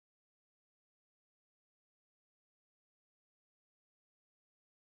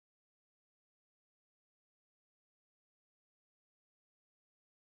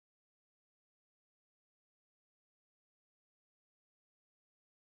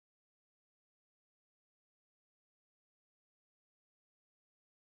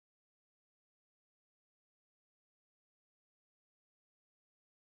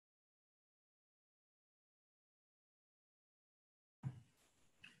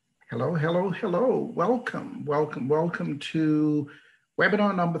Hello, hello, hello. Welcome, welcome, welcome to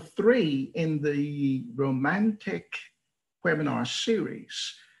webinar number 3 in the Romantic webinar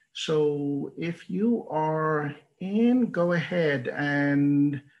series. So if you are in, go ahead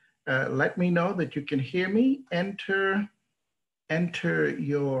and let me know that you can hear me. Enter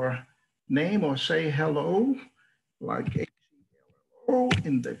your name or say hello, like hello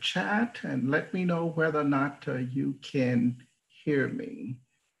in the chat, and let me know whether or not you can hear me.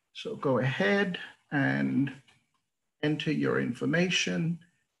 So go ahead and enter your information.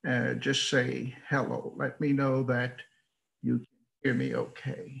 Just say hello. Let me know that you can hear me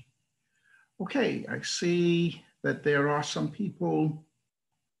okay. Okay, I see that there are some people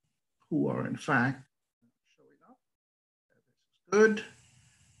who are in fact showing up. This is good.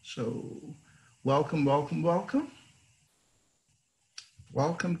 So welcome, welcome, welcome.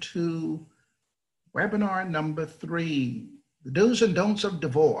 Welcome to webinar number 3, the do's and don'ts of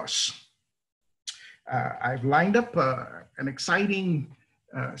divorce. I've lined up an exciting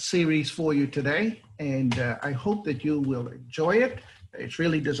series for you today, and I hope that you will enjoy it. It's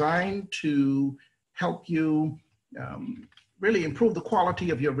really designed to help you really improve the quality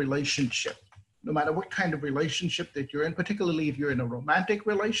of your relationship, no matter what kind of relationship that you're in, particularly if you're in a romantic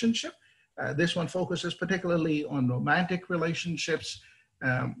relationship. This one focuses particularly on romantic relationships,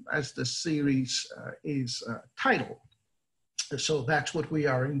 as the series is titled. So that's what we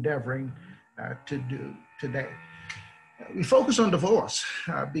are endeavoring to do today. We focus on divorce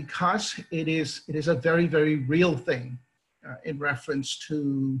because it is a very, very real thing in reference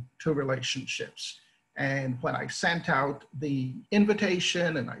to relationships. And when I sent out the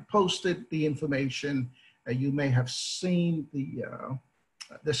invitation and I posted the information, you may have seen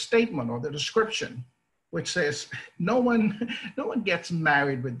the statement or the description, which says no one gets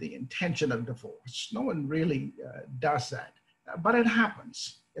married with the intention of divorce. No one really does that, but it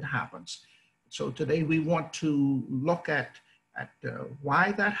happens. It happens. So today we want to look at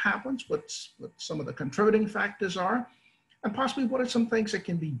why that happens, what some of the contributing factors are, and possibly what are some things that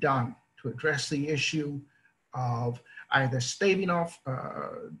can be done to address the issue of either staving off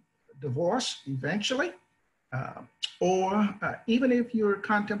divorce eventually, or even if you're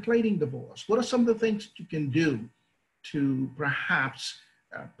contemplating divorce, what are some of the things that you can do to perhaps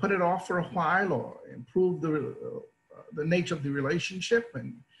put it off for a while or improve the nature of the relationship?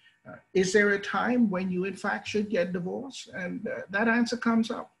 And is there a time when you in fact should get divorced? And that answer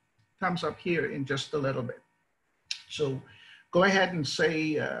comes up here in just a little bit. So go ahead and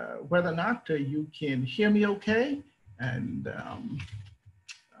say whether or not you can hear me okay. And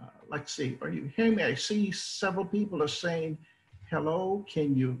let's see, are you hearing me? I see several people are saying hello.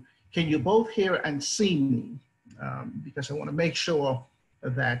 Can you both hear and see me? Because I want to make sure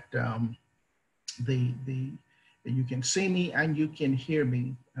that you can see me and you can hear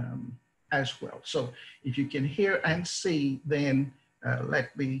me as well. So if you can hear and see, then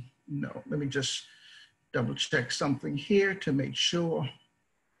let me know. Let me just double check something here to make sure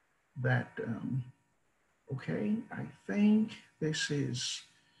that, okay, I think this is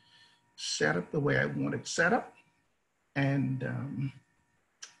set up the way I want it set up. And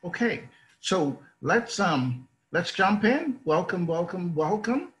okay, so let's jump in. Welcome, welcome,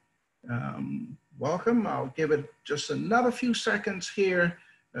 welcome. Welcome. I'll give it just another few seconds here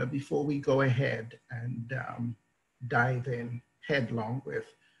before we go ahead and dive in headlong with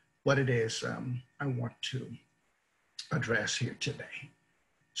what it is I want to address here today.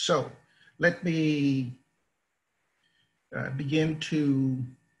 So let me begin to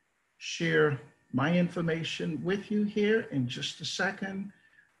share my information with you here in just a second.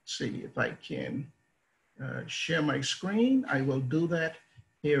 See if I can share my screen. I will do that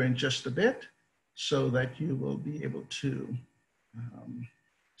here in just a bit, so that you will be able to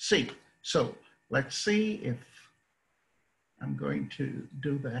see. So let's see if I'm going to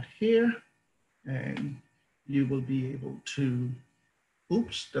do that here, and you will be able to,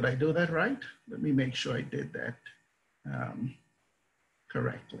 oops, did I do that right? Let me make sure I did that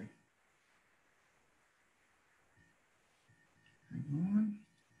correctly. Hang on.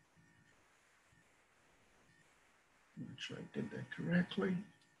 Make sure I did that correctly.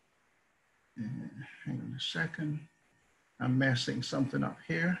 Hang on a second. I'm messing something up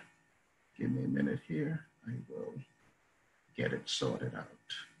here. Give me a minute here. I will get it sorted out.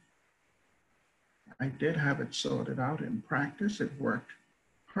 I did have it sorted out in practice. It worked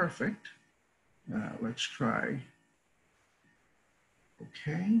perfect. Let's try.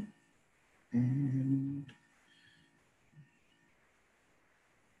 Okay. And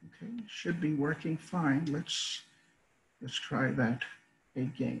okay, should be working fine. Let's try that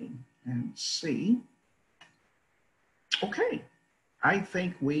again and see. Okay, I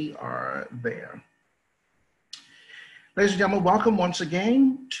think we are there. Ladies and gentlemen, welcome once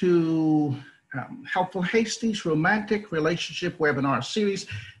again to Helpful Hasty's Romantic Relationship Webinar Series.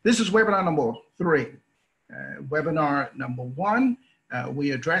 This is webinar number 3. Webinar number 1,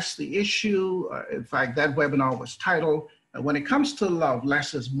 we addressed the issue. In fact, that webinar was titled, When It Comes to Love,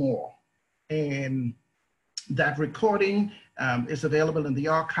 Less is More. And that recording is available in the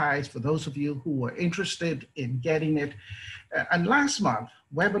archives for those of you who are interested in getting it. And last month,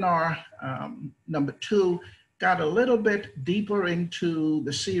 webinar number 2 got a little bit deeper into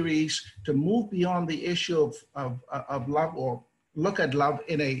the series to move beyond the issue of love, or look at love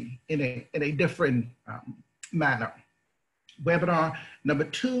in a different manner. Webinar number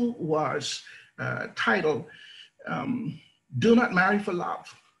 2 was titled, Do Not Marry for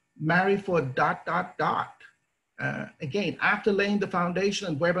Love, Marry for ... Again, after laying the foundation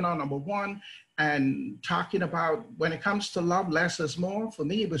in webinar number 1 and talking about when it comes to love, less is more, for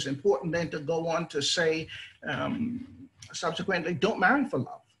me, it was important then to go on to say, subsequently, don't marry for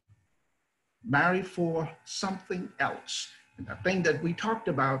love. Marry for something else. And the thing that we talked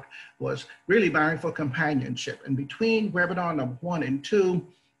about was really marry for companionship. And between webinar number 1 and 2,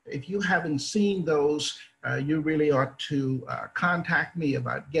 if you haven't seen those, you really ought to contact me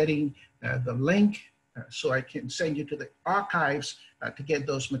about getting the link so I can send you to the archives to get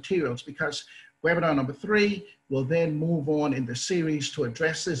those materials, because webinar number 3 will then move on in the series to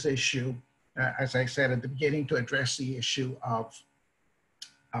address this issue, as I said at the beginning, to address the issue of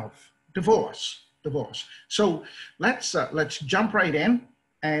divorce. So let's jump right in,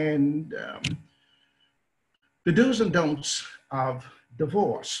 and the do's and don'ts of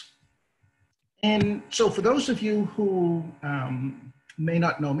divorce. And so for those of you who may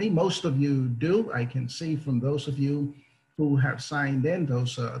not know me, most of you do. I can see from those of you who have signed in,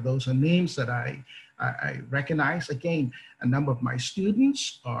 those are names that I recognize. Again, a number of my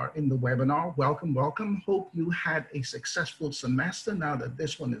students are in the webinar. Welcome, welcome. Hope you had a successful semester now that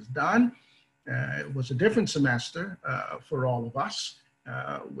this one is done. It was a different semester for all of us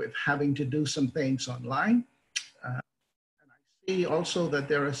with having to do some things online. And I see also that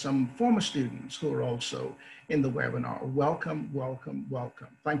there are some former students who are also in the webinar. Welcome, welcome, welcome.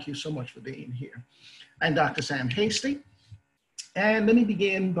 Thank you so much for being here. I'm Dr. Sam Hasty. And let me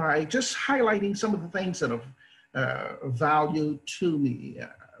begin by just highlighting some of the things that are of value to me.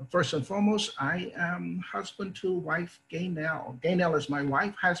 First and foremost, I am husband to wife Gaynell. Gaynell is my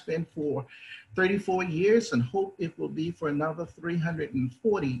wife, has been for 34 years, and hope it will be for another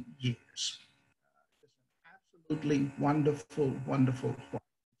 340 years. Absolutely wonderful, wonderful wife.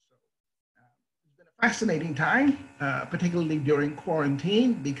 It's been a fascinating time, particularly during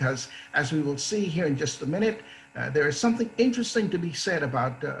quarantine, because as we will see here in just a minute, there is something interesting to be said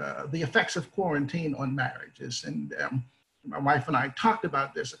about the effects of quarantine on marriages. And my wife and I talked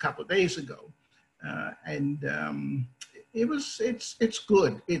about this a couple of days ago. It's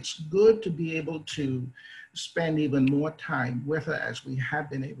good. It's good to be able to spend even more time with her, as we have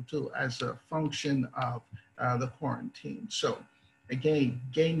been able to, as a function of the quarantine. So again,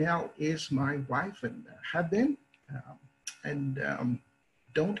 Gaynell is my wife and have been,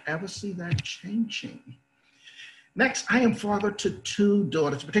 don't ever see that changing. Next, I am father to 2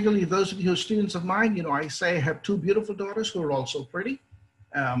 daughters, particularly those of you who are students of mine. You know, I say I have 2 beautiful daughters who are also pretty.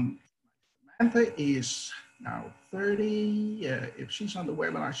 Samantha is now 30. If she's on the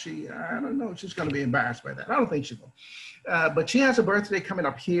webinar, I don't know, she's going to be embarrassed by that. I don't think she will. But she has a birthday coming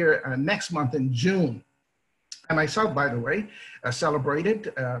up here next month in June. And myself, by the way,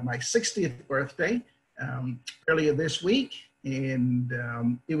 celebrated my 60th birthday earlier this week. And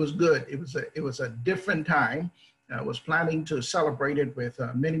it was good. It was a different time. I was planning to celebrate it with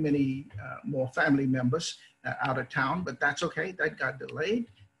many more family members out of town, but that's okay. That got delayed.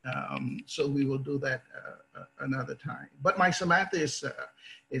 So we will do that another time. But my Samantha is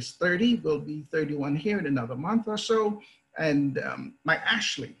 30, will be 31 here in another month or so. And my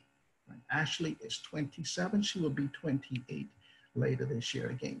Ashley is 27. She will be 28 later this year.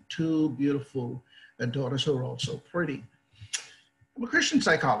 Again, 2 beautiful daughters who are also pretty. I'm a Christian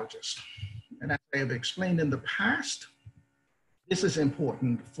psychologist, and as I have explained in the past, this is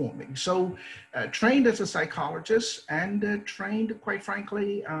important for me. So trained as a psychologist and trained, quite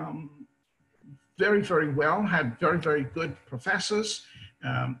frankly, very, very well, had very, very good professors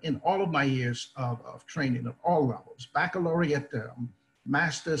in all of my years of training at all levels, baccalaureate,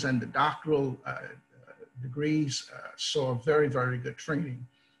 master's, and the doctoral degrees, saw very, very good training.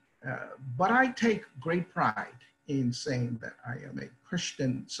 But I take great pride in saying that I am a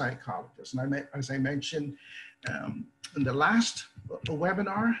Christian psychologist. And as I mentioned in the last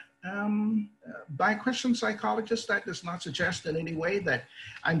webinar, by Christian psychologists. That does not suggest in any way that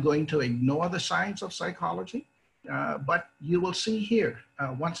I'm going to ignore the science of psychology. But you will see here,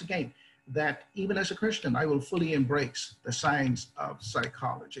 once again, that even as a Christian, I will fully embrace the science of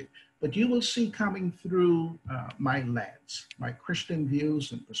psychology. But you will see coming through my lens, my Christian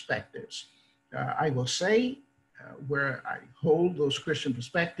views and perspectives. I will say where I hold those Christian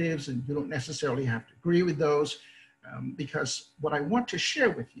perspectives, and you don't necessarily have to agree with those, because what I want to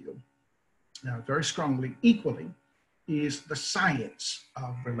share with you very strongly, equally, is the science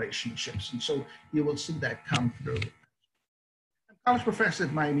of relationships. And so you will see that come through. I'm a college professor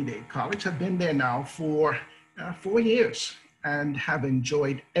at Miami-Dade College. I've been there now for 4 years and have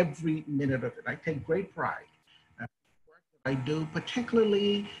enjoyed every minute of it. I take great pride in the work that I do,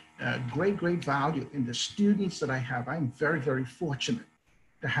 particularly great value in the students that I have. I'm very fortunate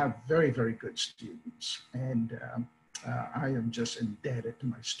to have very good students. And I am just indebted to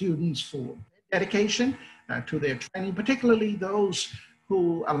my students for dedication to their training, particularly those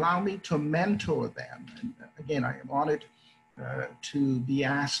who allow me to mentor them. And again, I am honored to be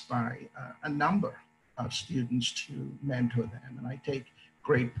asked by a number of students to mentor them, and I take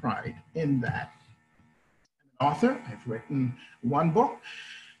great pride in that. I'm an author. I've written one book.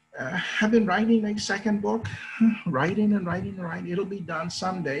 I've been writing a second book, writing. It'll be done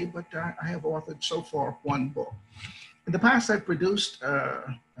someday, but I have authored so far one book. In the past, I've produced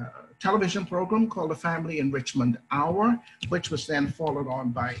a television program called the Family Enrichment Hour, which was then followed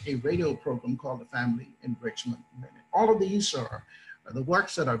on by a radio program called the Family Enrichment Minute. All of these are the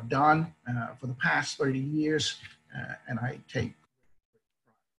works that I've done for the past 30 years, and I take pride.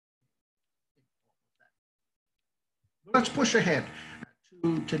 Let's push ahead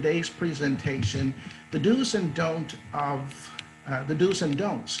to today's presentation, the do's and don'ts of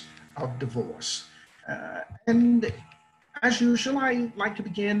divorce. And as usual, I like to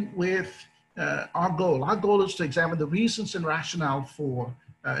begin with our goal. Our goal is to examine the reasons and rationale for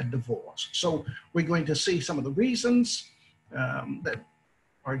divorce. So we're going to see some of the reasons that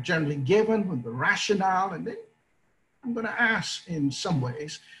are generally given with the rationale, and then I'm going to ask in some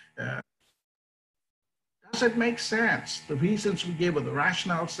ways, does it make sense, the reasons we give or the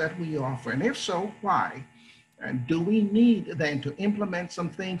rationales that we offer? And if so, why? And do we need then to implement some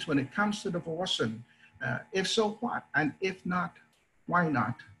things when it comes to divorce? And if so, what? And if not, why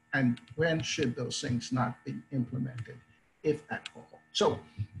not? And when should those things not be implemented, if at all? So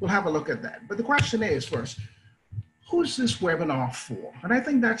we'll have a look at that. But the question is first, who's this webinar for? And I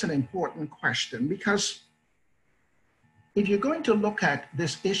think that's an important question, because if you're going to look at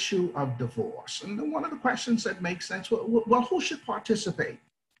this issue of divorce, and one of the questions that makes sense, well, who should participate?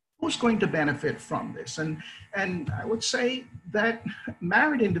 Who's going to benefit from this? And I would say that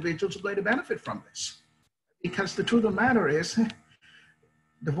married individuals are going to benefit from this, because the truth of the matter is,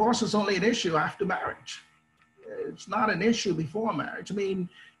 divorce is only an issue after marriage. It's not an issue before marriage. I mean,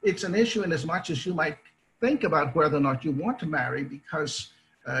 it's an issue in as much as you might think about whether or not you want to marry, because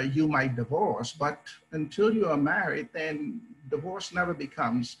you might divorce, but until you are married, then divorce never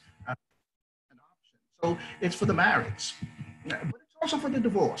becomes an option. So it's for the marrieds, but it's also for the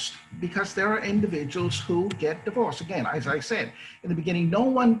divorced, because there are individuals who get divorced. Again, as I said in the beginning, no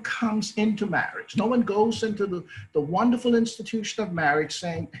one comes into marriage. No one goes into the wonderful institution of marriage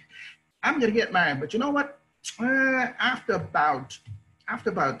saying, I'm going to get married, but you know what? After about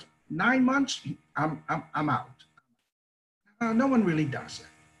 9 months, I'm out. No one really does it.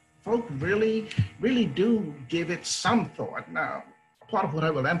 Folk really do give it some thought. Now, part of what I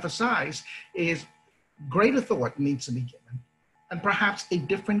will emphasize is greater thought needs to be given, and perhaps a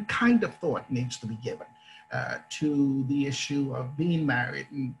different kind of thought needs to be given to the issue of being married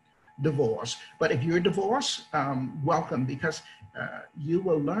and divorce. But if you're divorced, welcome, because you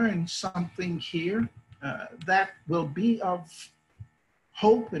will learn something here that will be of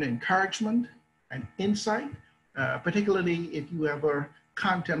hope and encouragement and insight, particularly if you ever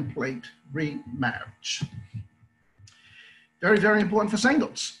contemplate remarriage. Very important for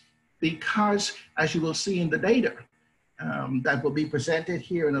singles, because as you will see in the data that will be presented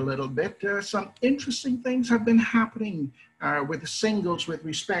here in a little bit, some interesting things have been happening with the singles with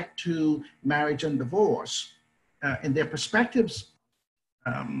respect to marriage and divorce. In their perspectives,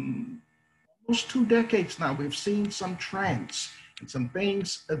 almost 2 decades now, we've seen some trends and some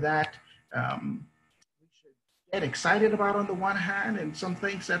things that we should get excited about on the one hand, and some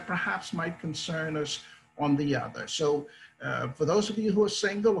things that perhaps might concern us on the other. So for those of you who are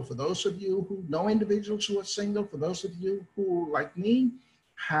single, or for those of you who know individuals who are single, for those of you who, like me,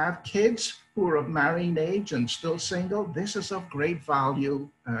 have kids who are of marrying age and still single, this is of great value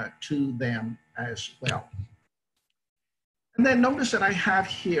to them as well. And then notice that I have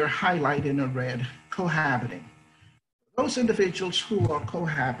here highlighted in red, cohabiting. Those individuals who are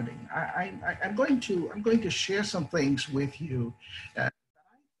cohabiting, I'm going to share some things with you that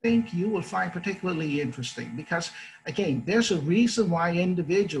I think you will find particularly interesting, because again, there's a reason why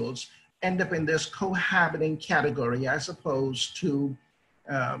individuals end up in this cohabiting category as opposed to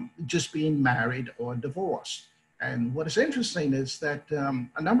just being married or divorced. And what is interesting is that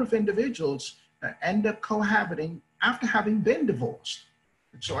a number of individuals end up cohabiting after having been divorced.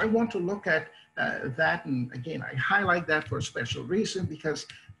 And so I want to look at that, and again, I highlight that for a special reason, because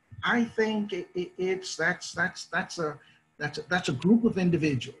I think that's a group of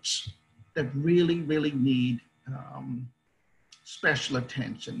individuals that really need special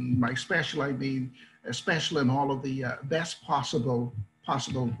attention. By special, I mean special in all of the best possible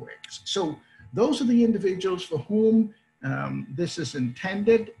ways. So those are the individuals for whom this is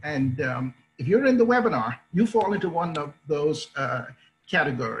intended. And if you're in the webinar, you fall into one of those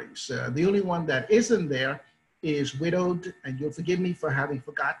categories. The only one that isn't there is widowed, and you'll forgive me for having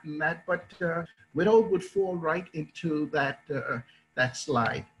forgotten that, but widowed would fall right into that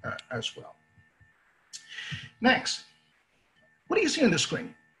slide as well. Next, what do you see on the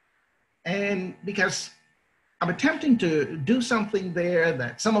screen? And because I'm attempting to do something there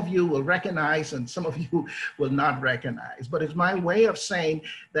that some of you will recognize and some of you will not recognize, but it's my way of saying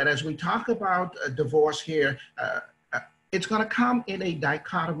that as we talk about divorce here, it's going to come in a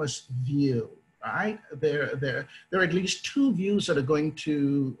dichotomous view, right? There are at least two views that are going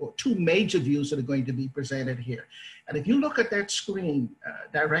to, or two major views that are going to be presented here. And if you look at that screen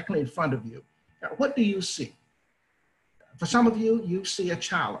directly in front of you, what do you see? For some of you, you see a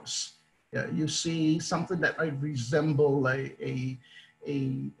chalice. You see something that might resemble a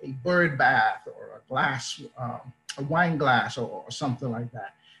bird bath or a glass, a wine glass or something like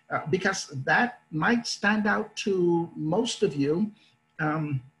that. Because that might stand out to most of you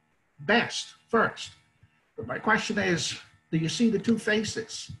first. But my question is, do you see the two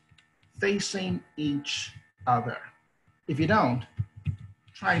faces facing each other? If you don't,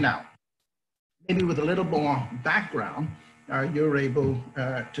 try now. Maybe with a little more background, you're able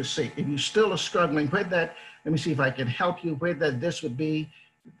to see. If you still are struggling with that, let me see if I can help you with that. This would be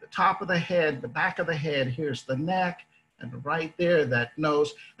the top of the head, the back of the head, here's the neck, and right there, that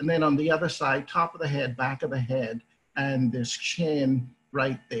nose. And then on the other side, top of the head, back of the head, and this chin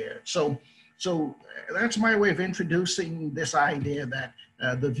right there. So that's my way of introducing this idea that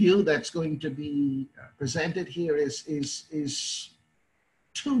the view that's going to be presented here is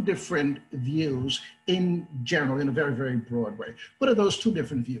two different views in general, in a very broad way. What are those two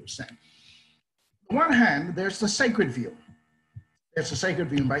different views then? On one hand, there's the sacred view. It's a sacred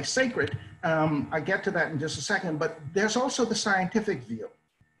view. And by sacred, I get to that in just a second, but there's also the scientific view.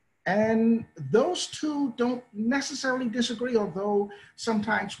 And those two don't necessarily disagree, although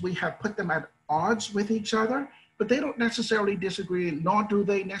sometimes we have put them at odds with each other, but they don't necessarily disagree, nor do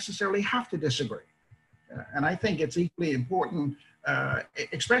they necessarily have to disagree. And I think it's equally important,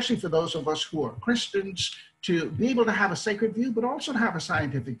 especially for those of us who are Christians, to be able to have a sacred view, but also to have a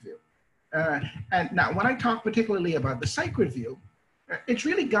scientific view. And now, when I talk particularly about the sacred view, it's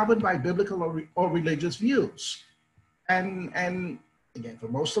really governed by biblical or religious views. And again, for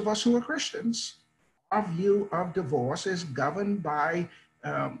most of us who are Christians, our view of divorce is governed by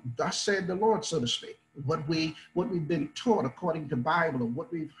thus said the Lord, so to speak, what we've been taught according to Bible, and what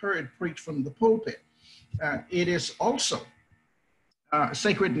we've heard preached from the pulpit. It is also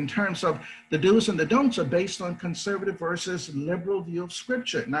sacred in terms of the do's and the don'ts are based on conservative versus liberal view of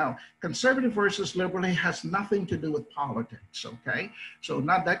Scripture. Now, conservative versus liberal has nothing to do with politics, okay? So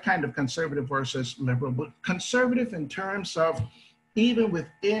not that kind of conservative versus liberal, but conservative in terms of even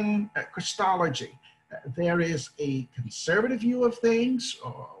within Christology. There is a conservative view of things,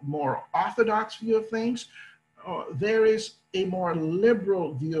 or more orthodox view of things, or there is a more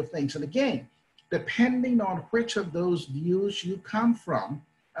liberal view of things. And again, depending on which of those views you come from,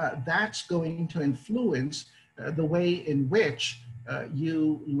 that's going to influence the way in which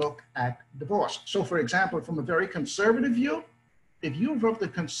you look at divorce. So for example, from a very conservative view, if you have the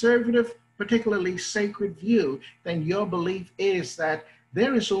conservative, particularly sacred view, then your belief is that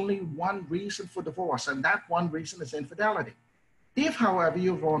there is only one reason for divorce, and that one reason is infidelity. If, however,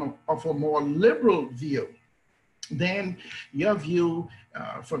 you're of a more liberal view, then your view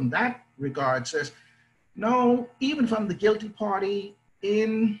from that regard says, no, even from the guilty party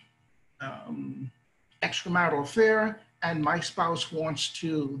in extramarital affair, and my spouse wants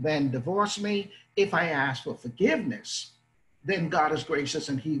to then divorce me, if I ask for forgiveness, then God is gracious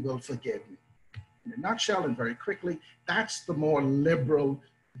and he will forgive me. In a nutshell, and very quickly, that's the more liberal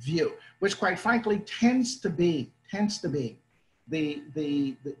view, which quite frankly tends to be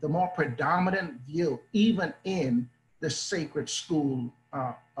the more predominant view, even in the sacred school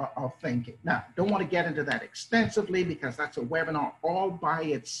of thinking. Now, don't want to get into that extensively because that's a webinar all by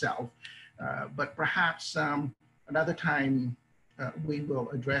itself, but perhaps another time we will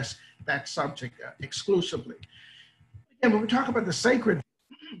address that subject exclusively. Again, when we talk about the sacred,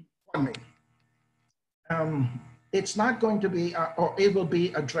 pardon me, it's not going to be, or it will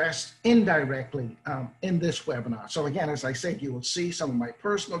be addressed indirectly in this webinar. So again, as I said, you will see some of my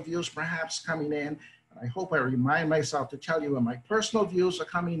personal views perhaps coming in. I hope I remind myself to tell you when my personal views are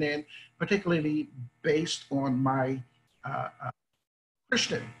coming in, particularly based on my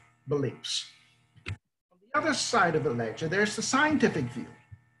Christian beliefs. On the other side of the ledger, there's the scientific view.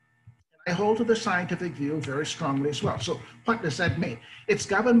 I hold to the scientific view very strongly as well. So what does that mean? It's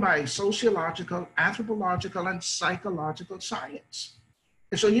governed by sociological, anthropological, and psychological science.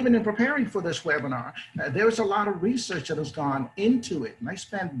 And so even in preparing for this webinar, there's a lot of research that has gone into it. And I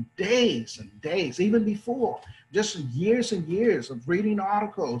spent days and days, even before, just years and years of reading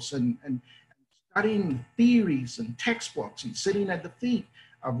articles and studying theories and textbooks and sitting at the feet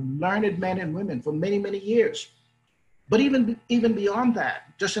of learned men and women for many, many years. But even beyond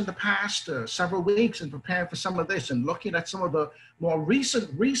that, just in the past several weeks in preparing for some of this and looking at some of the more recent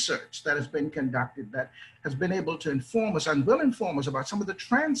research that has been conducted that has been able to inform us and will inform us about some of the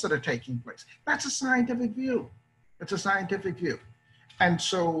trends that are taking place. That's a scientific view. It's a scientific view. And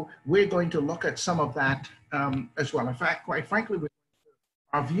so we're going to look at some of that as well. In fact, quite frankly,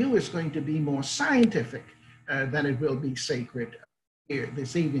 our view is going to be more scientific than it will be sacred here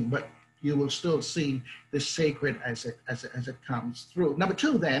this evening. But you will still see the sacred as it comes through. Number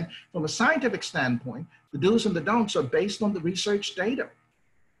two, then, from a scientific standpoint, the do's and the don'ts are based on the research data.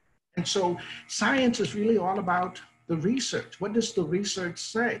 And so science is really all about the research. What does the research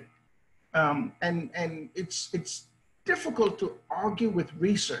say? And it's difficult to argue with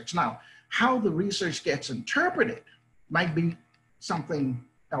research. Now, how the research gets interpreted might be something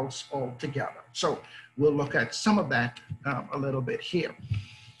else altogether. So we'll look at some of that a little bit here.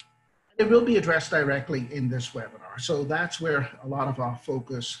 It will be addressed directly in this webinar. So that's where a lot of our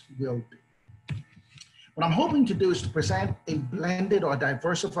focus will be. What I'm hoping to do is to present a blended or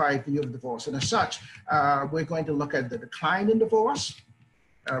diversified view of divorce. And as such, we're going to look at the decline in divorce.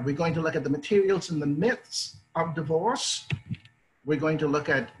 We're going to look at the materials and the myths of divorce. We're going to look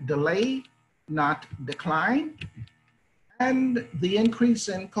at delay, not decline, and the increase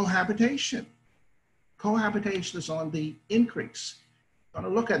in cohabitation. Cohabitation is on the increase. I'm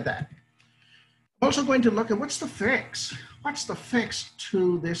going to look at that. I'm also going to look at what's the fix? What's the fix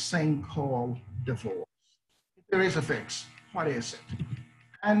to this thing called divorce? If there is a fix, what is it?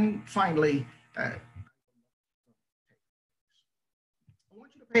 And finally, I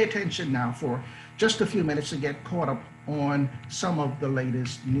want you to pay attention now for just a few minutes to get caught up on some of the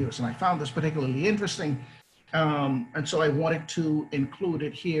latest news. And I found this particularly interesting, and so I wanted to include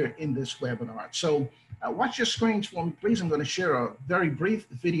it here in this webinar. So watch your screens for me, please. I'm going to share a very brief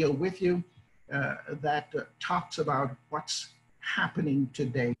video with you that talks about what's happening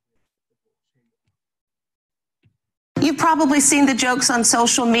today. You've probably seen the jokes on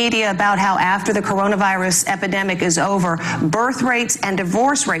social media about how after the coronavirus epidemic is over, birth rates and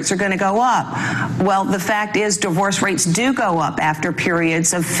divorce rates are going to go up. Well, the fact is divorce rates do go up after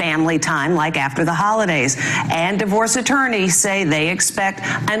periods of family time, like after the holidays. And divorce attorneys say they expect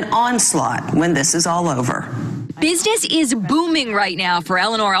an onslaught when this is all over. Business is booming right now for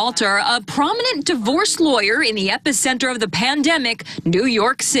Eleanor Alter, a prominent divorce lawyer in the epicenter of the pandemic, New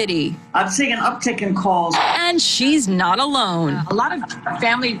York City. I'm seeing an uptick in calls. And she's not alone. A lot of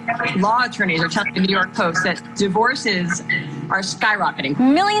family law attorneys are telling the New York Post that divorces are skyrocketing.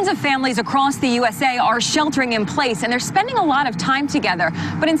 Millions of families across the USA are sheltering in place, and they're spending a lot of time together.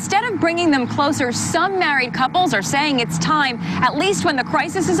 But instead of bringing them closer, some married couples are saying it's time, at least when the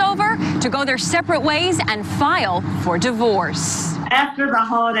crisis is over, to go their separate ways and file for divorce. After the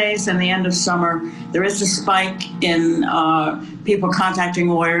holidays and the end of summer, there is a spike in people contacting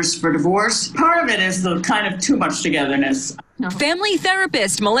lawyers for divorce. Part of it is the kind of too much togetherness. Family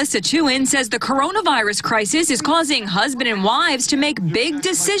therapist Melissa Tuin says the coronavirus crisis is causing husband and wives to make big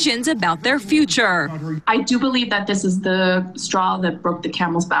decisions about their future. I do believe that this is the straw that broke the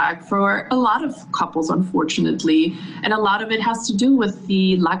camel's back for a lot of couples, unfortunately. And a lot of it has to do with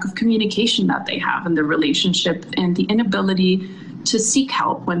the lack of communication that they have in their relationship and the inability to seek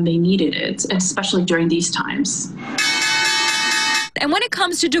help when they needed it, especially during these times. And when it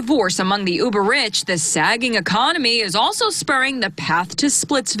comes to divorce among the uber rich, the sagging economy is also spurring the path to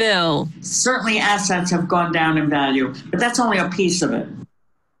Splitsville. Certainly assets have gone down in value, but that's only a piece of it.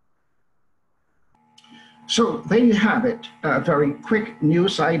 So there you have it, a very quick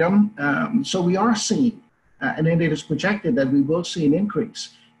news item. So we are seeing, and it is projected that we will see an increase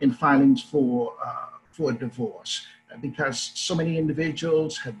in filings for divorce because so many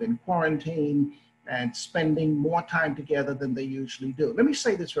individuals have been quarantined and spending more time together than they usually do. Let me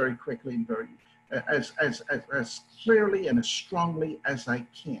say this very quickly and very as clearly and as strongly as I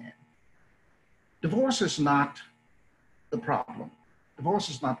can. Divorce is not the problem. Divorce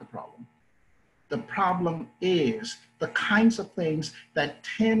is not the problem. The problem is the kinds of things that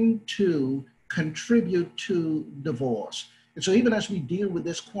tend to contribute to divorce. And so even as we deal with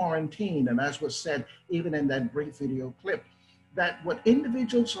this quarantine, and as was said even in that brief video clip, that what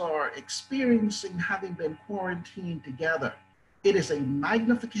individuals are experiencing having been quarantined together, it is a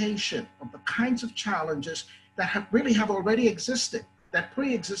magnification of the kinds of challenges that really have already existed, that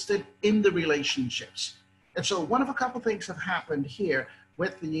pre-existed in the relationships. And so one of a couple things have happened here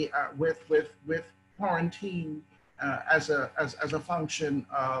with the with quarantine as a function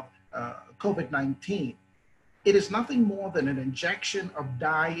of COVID-19. It is nothing more than an injection of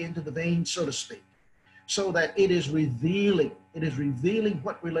dye into the vein, so to speak, so that it is revealing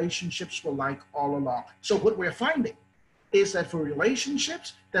what relationships were like all along. So what we're finding is that for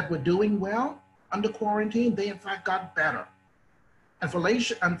relationships that were doing well under quarantine, they in fact got better. And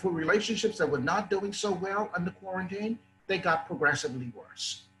for relationships that were not doing so well under quarantine, they got progressively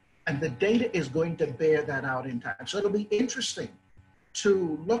worse. And the data is going to bear that out in time. So it'll be interesting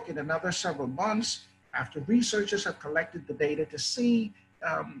to look in another several months after researchers have collected the data to see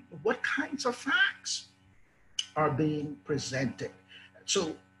what kinds of facts are being presented.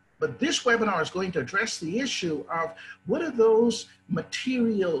 So, but this webinar is going to address the issue of what are those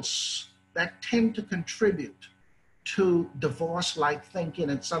materials that tend to contribute to divorce-like thinking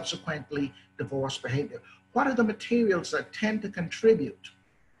and subsequently divorce behavior. What are the materials that tend to contribute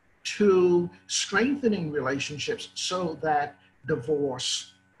to strengthening relationships so that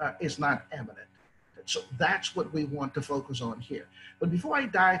divorce is not imminent? So that's what we want to focus on here. But before I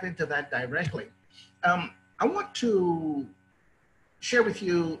dive into that directly, I want to share with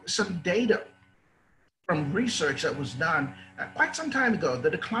you some data from research that was done quite some time ago, the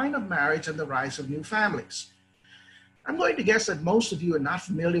decline of marriage and the rise of new families. I'm going to guess that most of you are not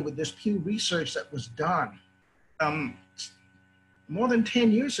familiar with this Pew research that was done more than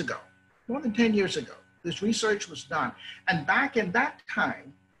 10 years ago. This research was done. And back in that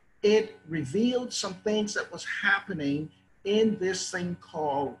time, it revealed some things that was happening in this thing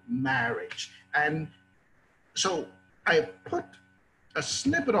called marriage. And so I put a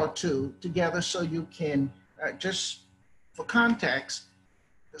snippet or two together so you can just for context,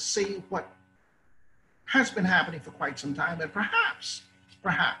 see what has been happening for quite some time and perhaps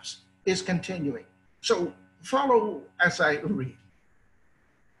is continuing. So follow as I read.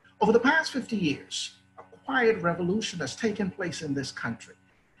 Over the past 50 years, a quiet revolution has taken place in this country.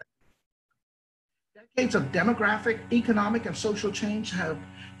 Decades of demographic, economic, and social change have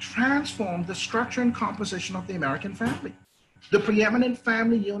transformed the structure and composition of the American family. The preeminent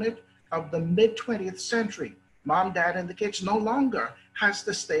family unit of the mid-20th century, mom, dad, and the kids, no longer has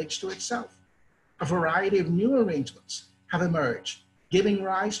the stage to itself. A variety of new arrangements have emerged, giving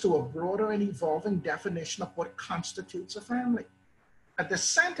rise to a broader and evolving definition of what constitutes a family. At the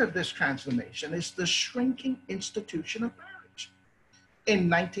center of this transformation is the shrinking institution of marriage. In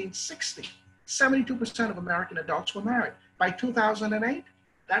 1960, 72% of American adults were married. By 2008,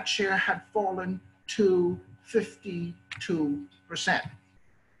 that share had fallen to 52%.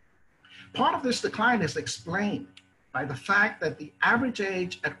 Part of this decline is explained by the fact that the average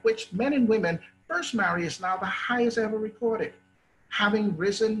age at which men and women first marry is now the highest ever recorded, having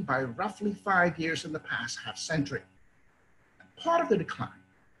risen by roughly 5 years in the past half century. Part of the decline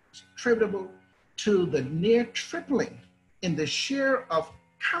is attributable to the near tripling in the share of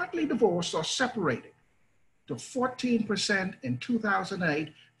currently divorced or separated to 14% in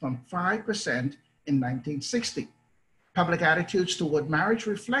 2008 from 5% in 1960. Public attitudes toward marriage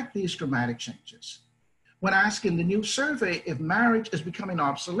reflect these dramatic changes. When asked in the new survey if marriage is becoming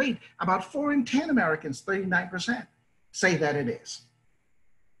obsolete, about 4 in 10 Americans, 39%, say that it is.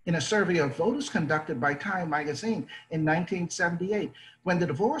 In a survey of voters conducted by Time magazine in 1978, when the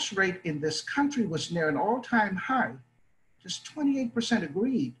divorce rate in this country was near an all-time high, just 28%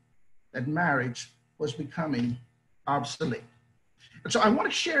 agreed that marriage was becoming obsolete. And so I want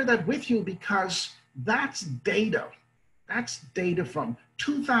to share that with you because that's data. That's data from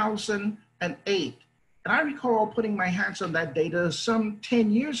 2008. And I recall putting my hands on that data some 10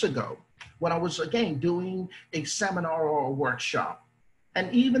 years ago when I was, again, doing a seminar or a workshop.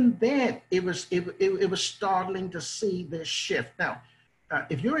 And even then, it was startling to see this shift. Now,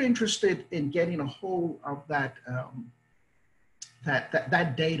 if you're interested in getting a hold of that,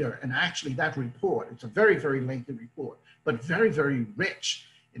 that data and actually that report, it's a very, very lengthy report, but very, very rich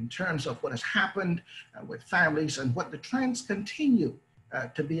in terms of what has happened with families and what the trends continue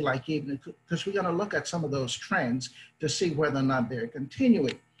to be like, even because we're going to look at some of those trends to see whether or not they're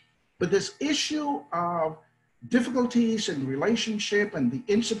continuing. But this issue of difficulties in relationship and the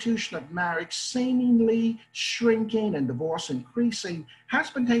institution of marriage seemingly shrinking and divorce increasing has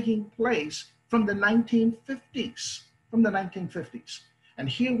been taking place from the 1950s, And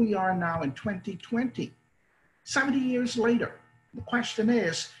here we are now in 2020, 70 years later. The question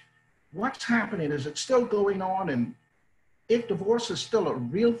is, what's happening? Is it still going on? And if divorce is still a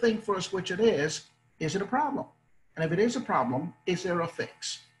real thing for us, which it is it a problem? And if it is a problem, is there a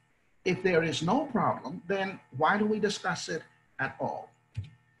fix? If there is no problem, then why do we discuss it at all?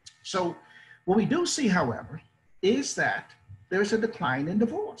 So what we do see, however, is that there's a decline in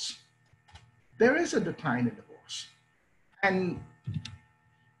divorce. There is a decline in divorce. And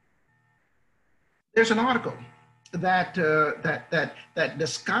there's an article that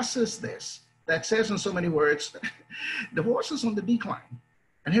discusses this, that says in so many words, divorce is on the decline.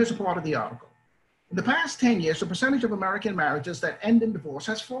 And here's a part of the article. In the past 10 years, the percentage of American marriages that end in divorce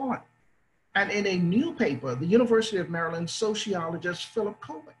has fallen. And in a new paper, the University of Maryland sociologist Philip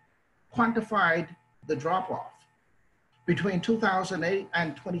Cohen quantified the drop-off. Between 2008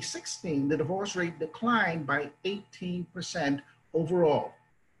 and 2016, the divorce rate declined by 18% overall.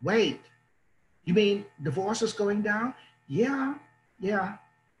 Wait, you mean divorce is going down? Yeah,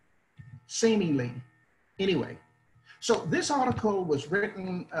 seemingly. Anyway, so this article was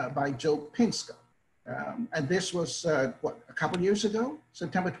written by Joe Pinsker. And this was, a couple of years ago,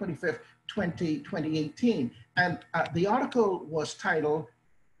 September 25th, 2018. And the article was titled,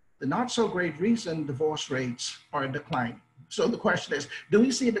 "The Not So Great Reason Divorce Rates Are Declining." So the question is, do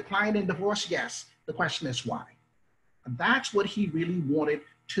we see a decline in divorce? Yes. The question is why? And that's what he really wanted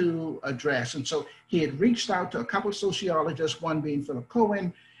to address. And so he had reached out to a couple of sociologists, one being Philip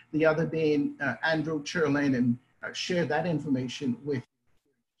Cohen, the other being Andrew Cherlin, and shared that information with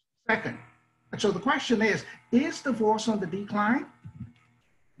you. Second, and so the question is divorce on the decline?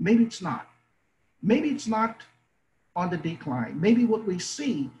 Maybe it's not. Maybe it's not on the decline. Maybe what we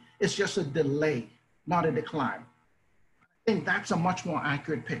see is just a delay, not a decline. I think that's a much more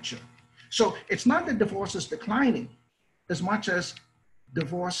accurate picture. So it's not that divorce is declining as much as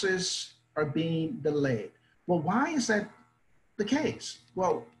divorces are being delayed. Well, why is that the case?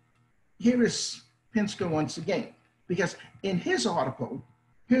 Well, here is Pinsker once again, because in his article,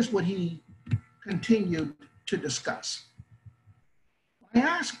 here's what he continued to discuss. I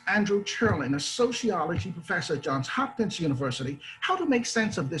asked Andrew Cherlin, a sociology professor at Johns Hopkins University, how to make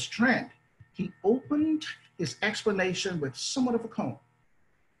sense of this trend. He opened his explanation with somewhat of a comb.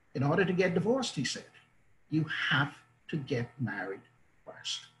 In order to get divorced, he said, you have to get married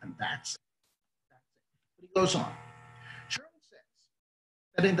first, and that's it. But he goes on. Cherlin says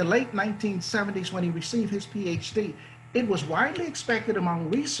that in the late 1970s, when he received his PhD, it was widely expected among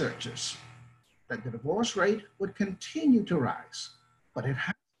researchers that the divorce rate would continue to rise, but it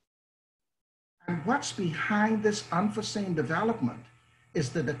hasn't. And what's behind this unforeseen development is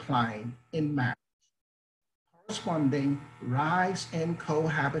the decline in marriage, corresponding rise in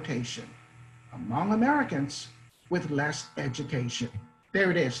cohabitation among Americans with less education.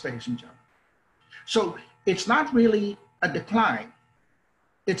 There it is, ladies and gentlemen. So it's not really a decline,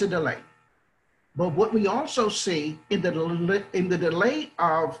 it's a delay. But what we also see in the delay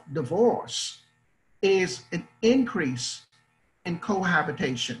of divorce is an increase in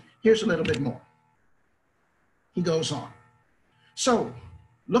cohabitation. Here's a little bit more. He goes on. So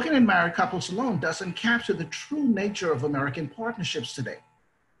looking at married couples alone doesn't capture the true nature of American partnerships today.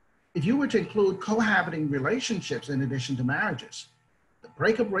 If you were to include cohabiting relationships in addition to marriages, the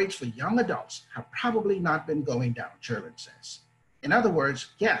breakup rates for young adults have probably not been going down, Cherlin says. In other words,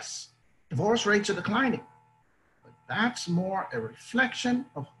 yes, divorce rates are declining, but that's more a reflection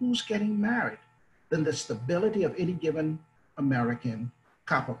of who's getting married than the stability of any given American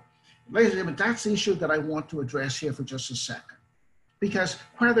couple. Ladies and gentlemen, that's the issue that I want to address here for just a second. Because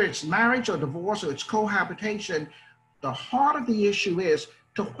whether it's marriage or divorce or it's cohabitation, the heart of the issue is,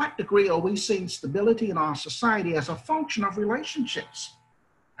 to what degree are we seeing stability in our society as a function of relationships?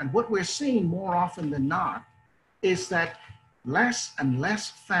 And what we're seeing more often than not is that less and less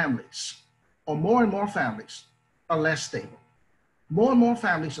families, or more and more families, are less stable. More and more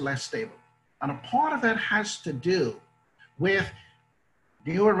families are less stable. And a part of that has to do with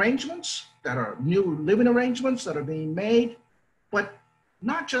new arrangements that are new living arrangements that are being made, but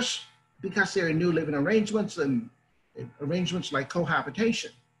not just because they're new living arrangements and arrangements like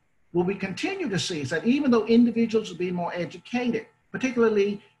cohabitation, what we continue to see is that even though individuals are being more educated,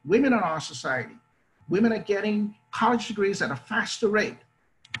 particularly women in our society, women are getting college degrees at a faster rate,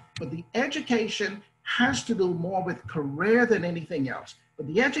 but the education has to do more with career than anything else. But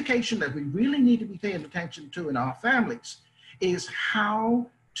the education that we really need to be paying attention to in our families is how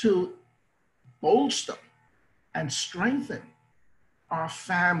to bolster and strengthen our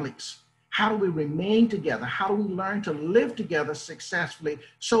families. How do we remain together? How do we learn to live together successfully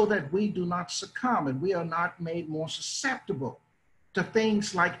so that we do not succumb and we are not made more susceptible to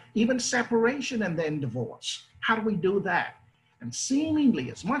things like even separation and then divorce? How do we do that? And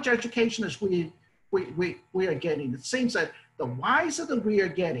seemingly, as much education as we are getting, it seems that the wiser that we are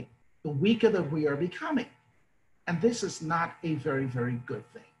getting, the weaker that we are becoming. And this is not a very, very good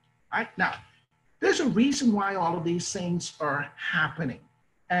thing. Right? Now, there's a reason why all of these things are happening.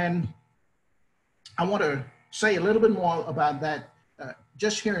 And I want to say a little bit more about that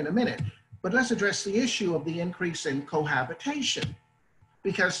just here in a minute. But let's address the issue of the increase in cohabitation.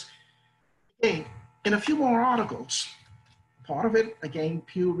 Because, again, in a few more articles, part of it, again,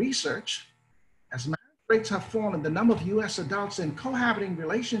 Pew Research, as marriage rates have fallen, the number of US adults in cohabiting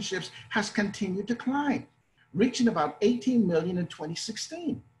relationships has continued to climb, reaching about 18 million in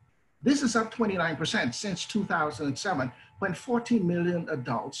 2016. This is up 29% since 2007, when 14 million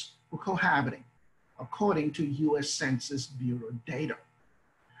adults were cohabiting, according to US Census Bureau data.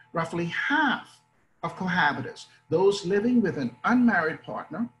 Roughly half of cohabitants, those living with an unmarried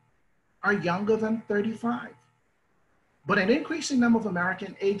partner, are younger than 35. But an increasing number of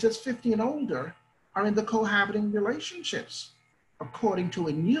Americans ages 50 and older are in the cohabiting relationships, according to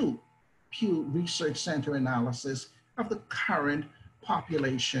a new Pew Research Center analysis of the current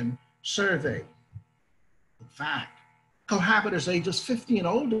population survey. In fact, cohabitants ages 50 and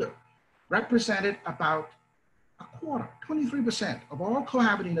older represented about a quarter, 23% of all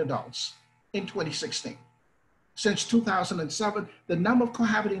cohabiting adults in 2016. Since 2007, the number of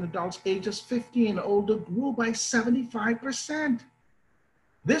cohabiting adults ages 50 and older grew by 75%.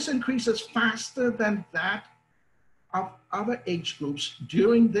 This increase is faster than that of other age groups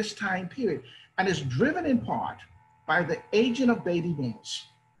during this time period and is driven in part by the aging of baby boomers.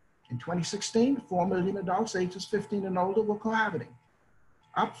 In 2016, 4 million adults ages 15 and older were cohabiting,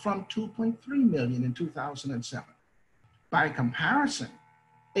 up from 2.3 million in 2007. By comparison,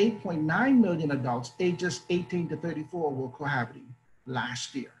 8.9 million adults ages 18 to 34 were cohabiting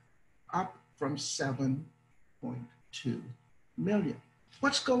last year, up from 7.2 million.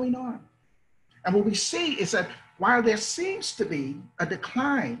 What's going on? And what we see is that while there seems to be a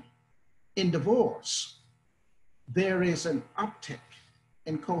decline in divorce, there is an uptick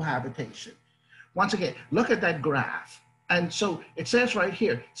in cohabitation. Once again, look at that graph. And so it says right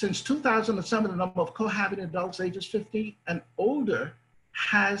here, since 2007, the number of cohabiting adults ages 50 and older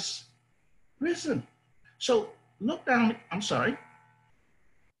has risen. So look down, I'm sorry.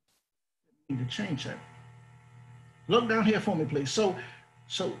 I need to change that. Look down here for me, please. So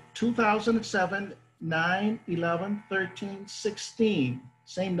 2007, 9, 11, 13, 16,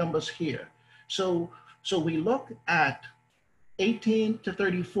 same numbers here. So we look at 18 to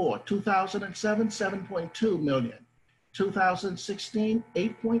 34, 2007, 7.2 million. 2016,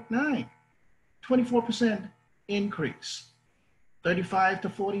 8.9, 24% increase. 35 to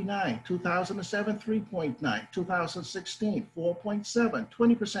 49, 2007, 3.9, 2016, 4.7,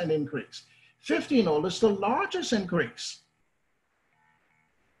 20% increase. 50 and older is the largest increase.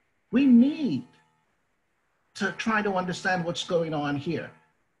 We need to try to understand what's going on here.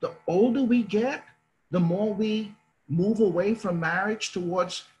 The older we get, the more we move away from marriage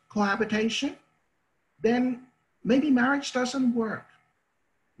towards cohabitation, then maybe marriage doesn't work.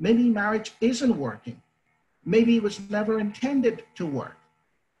 Maybe marriage isn't working. Maybe it was never intended to work.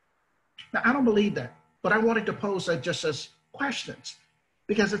 Now, I don't believe that, but I wanted to pose that just as questions,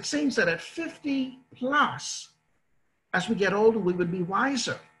 because it seems that at 50 plus, as we get older, we would be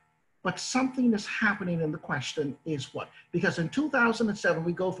wiser. But something is happening, and the question is what? Because in 2007,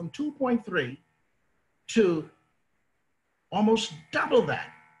 we go from 2.3 to almost double that,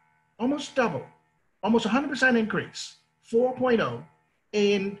 almost double, almost 100% increase, 4.0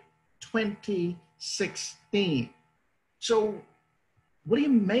 in 2016. So what do you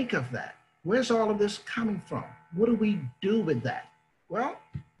make of that? Where's all of this coming from? What do we do with that? Well,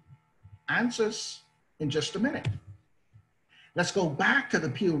 answers in just a minute. Let's go back to the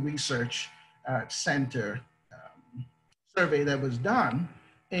Pew Research Center survey that was done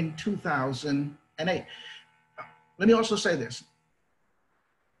in 2008. Let me also say this.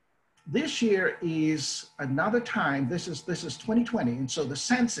 This year is another time, this is 2020, and so the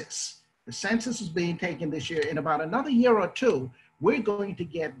census The census is being taken this year. In about another year or two, we're going to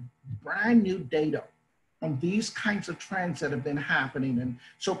get brand new data on these kinds of trends that have been happening. And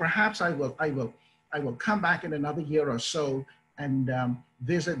so perhaps I will come back in another year or so and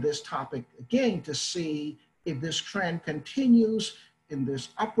visit this topic again to see if this trend continues in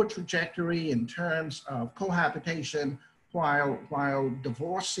this upward trajectory in terms of cohabitation, while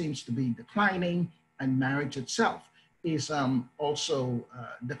divorce seems to be declining and marriage itself is also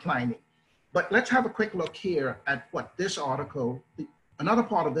declining. But let's have a quick look here at what this article, another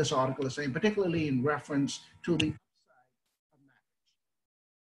part of this article is saying, particularly in reference to the upside of marriage.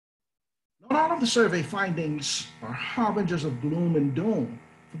 Not all of the survey findings are harbingers of gloom and doom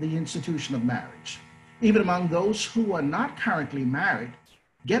for the institution of marriage. Even among those who are not currently married,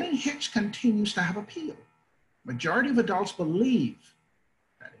 getting hitched continues to have appeal. Majority of adults believe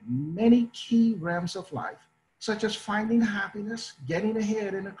that in many key realms of life, such as finding happiness, getting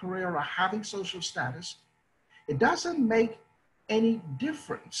ahead in a career, or having social status, it doesn't make any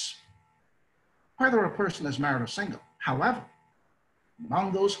difference whether a person is married or single. However,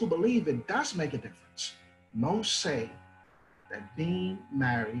 among those who believe it does make a difference, most say that being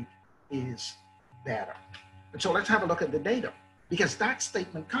married is better. And so let's have a look at the data, because that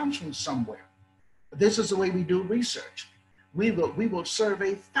statement comes from somewhere. This is the way we do research. We will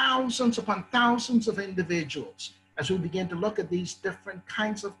survey thousands upon thousands of individuals as we begin to look at these different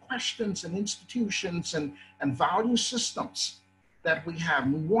kinds of questions and institutions and value systems that we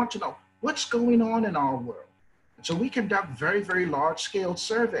have. We want to know what's going on in our world. And so we conduct very, very large-scale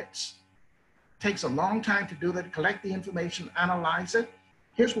surveys. It takes a long time to do that, collect the information, analyze it.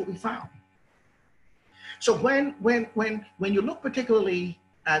 Here's what we found. So when you look particularly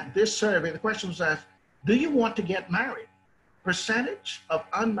at this survey, the question was asked, do you want to get married? Percentage of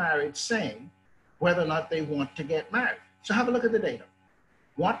unmarried saying whether or not they want to get married. So have a look at the data.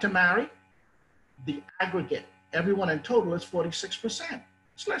 Want to marry? The aggregate, everyone in total is 46%.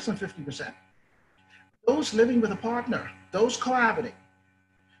 It's less than 50%. Those living with a partner, those cohabiting,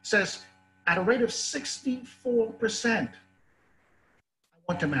 says at a rate of 64%, I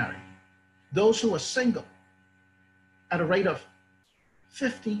want to marry. Those who are single, at a rate of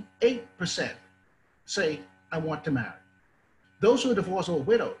 58%, say, I want to marry. Those who are divorced or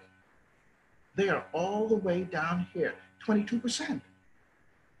widowed, they are all the way down here, 22%.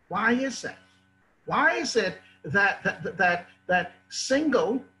 Why is that? Why is it that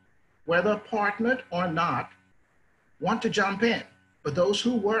single, whether partnered or not, want to jump in, but those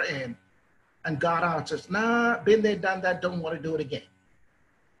who were in and got out says, nah, been there, done that, don't want to do it again.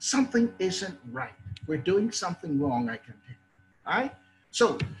 Something isn't right. We're doing something wrong, I can tell. All right?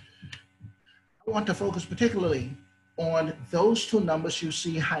 So I want to focus particularly on those two numbers you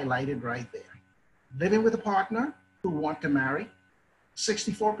see highlighted right there. Living with a partner who want to marry,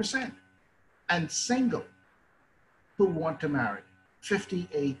 64%. And single who want to marry,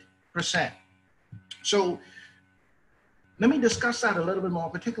 58%. So let me discuss that a little bit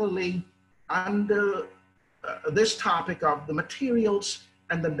more, particularly under this topic of the materials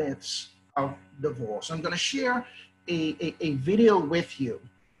and the myths of divorce. I'm going to share a video with you.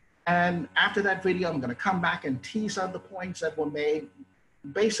 And after that video, I'm going to come back and tease out the points that were made,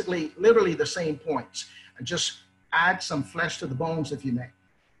 basically, literally the same points, and just add some flesh to the bones, if you may.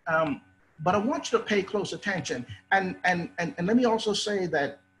 But I want you to pay close attention. And let me also say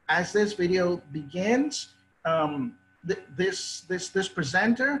that as this video begins, this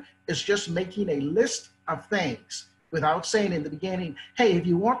presenter is just making a list of things without saying in the beginning, hey, if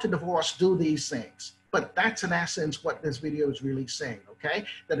you want to divorce, do these things. But that's in essence what this video is really saying, okay?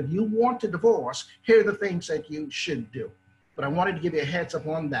 That if you want to divorce, here are the things that you should do. But I wanted to give you a heads up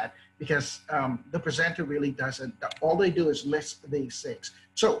on that because the presenter really doesn't, all they do is list these things.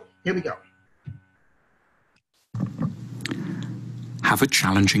 So here we go. Have a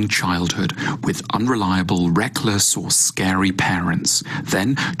challenging childhood with unreliable, reckless, or scary parents.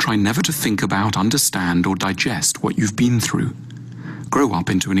 Then try never to think about, understand, or digest what you've been through. Grow up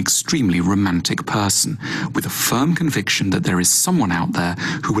into an extremely romantic person with a firm conviction that there is someone out there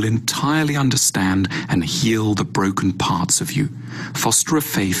who will entirely understand and heal the broken parts of you. Foster a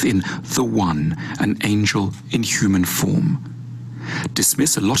faith in the one, an angel in human form.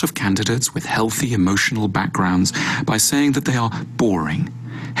 Dismiss a lot of candidates with healthy emotional backgrounds by saying that they are boring.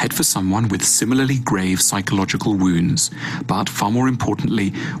 Head for someone with similarly grave psychological wounds, but far more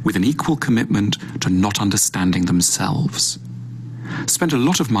importantly, with an equal commitment to not understanding themselves. Spend a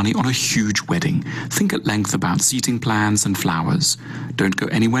lot of money on a huge wedding. Think at length about seating plans and flowers. Don't go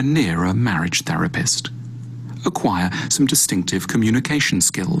anywhere near a marriage therapist. Acquire some distinctive communication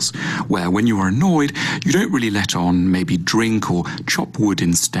skills, where when you are annoyed, you don't really let on, maybe drink or chop wood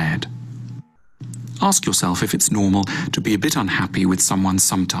instead. Ask yourself if it's normal to be a bit unhappy with someone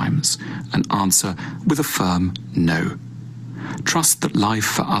sometimes, and answer with a firm no. Trust that life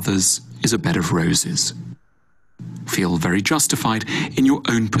for others is a bed of roses. Feel very justified in your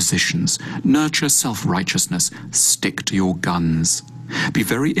own positions. Nurture self-righteousness. Stick to your guns. Be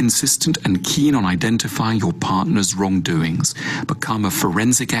very insistent and keen on identifying your partner's wrongdoings. Become a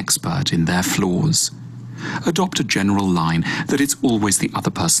forensic expert in their flaws. Adopt a general line that it's always the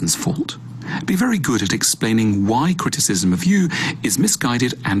other person's fault. Be very good at explaining why criticism of you is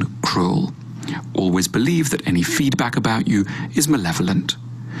misguided and cruel. Always believe that any feedback about you is malevolent.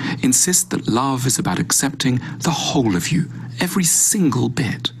 Insist that love is about accepting the whole of you, every single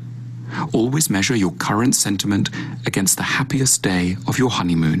bit. Always measure your current sentiment against the happiest day of your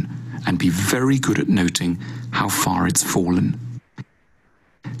honeymoon, and be very good at noting how far it's fallen.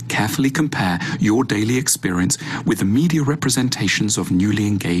 Carefully compare your daily experience with the media representations of newly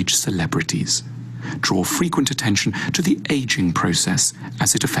engaged celebrities. Draw frequent attention to the aging process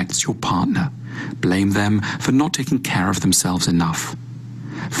as it affects your partner. Blame them for not taking care of themselves enough.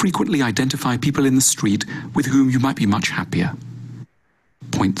 Frequently identify people in the street with whom you might be much happier.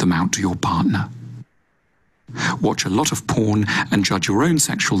 Point them out to your partner. Watch a lot of porn and judge your own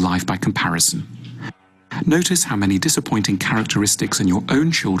sexual life by comparison. Notice how many disappointing characteristics in your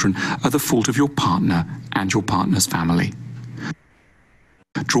own children are the fault of your partner and your partner's family.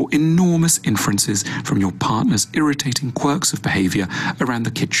 Draw enormous inferences from your partner's irritating quirks of behavior around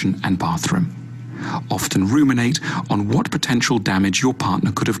the kitchen and bathroom. Often ruminate on what potential damage your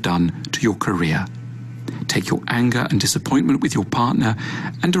partner could have done to your career. Take your anger and disappointment with your partner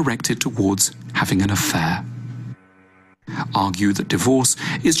and direct it towards having an affair. Argue that divorce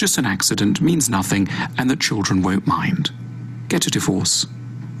is just an accident, means nothing, and that children won't mind. Get a divorce,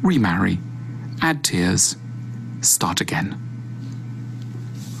 remarry, add tears, start again.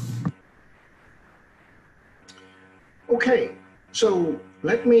 Okay, so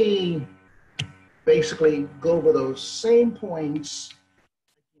let me basically go over those same points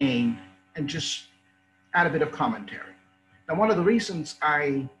again and just add a bit of commentary. Now, one of the reasons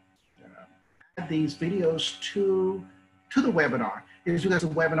I add these videos to the webinar is because the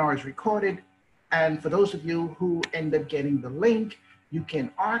webinar is recorded, and for those of you who end up getting the link, you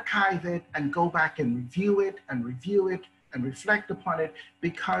can archive it and go back and review it and reflect upon it,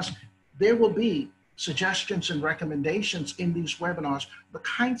 because there will be suggestions and recommendations in these webinars, the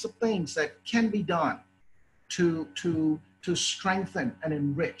kinds of things that can be done to strengthen and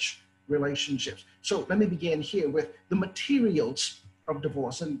enrich relationships. So let me begin here with the materials of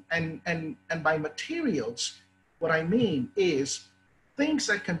divorce. And by materials, what I mean is things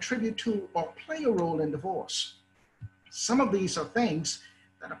that contribute to or play a role in divorce. Some of these are things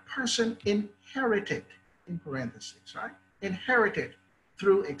that a person inherited, in parentheses, right? Inherited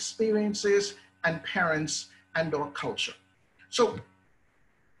through experiences and parents and or culture. So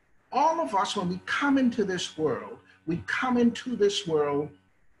all of us, when we come into this world, we come into this world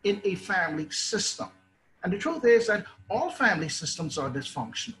in a family system. And the truth is that all family systems are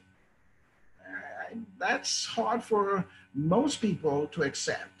dysfunctional. That's hard for most people to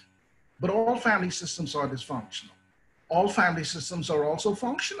accept, but all family systems are dysfunctional. All family systems are also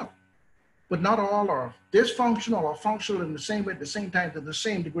functional, but not all are dysfunctional or functional in the same way, at the same time, to the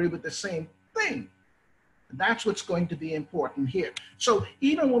same degree, with the same thing. And that's what's going to be important here. So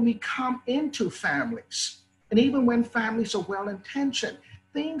even when we come into families, and even when families are well-intentioned,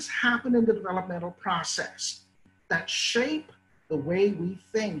 things happen in the developmental process that shape the way we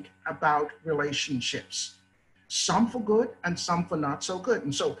think about relationships, some for good and some for not so good.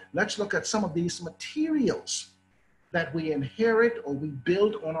 And so let's look at some of these materials that we inherit or we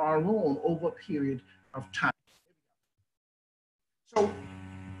build on our own over a period of time. So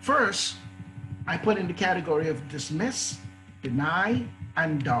first, I put in the category of dismiss, deny,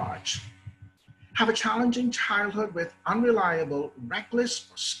 and dodge. Have a challenging childhood with unreliable, reckless,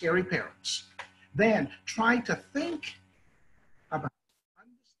 or scary parents. Then try to think about,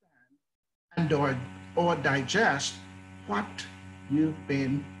 understand, or digest what you've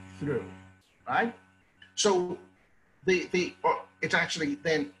been through, right? So it's actually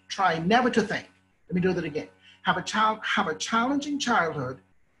then try never to think. Let me do that again. Have a challenging childhood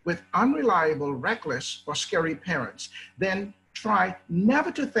with unreliable, reckless, or scary parents. Then try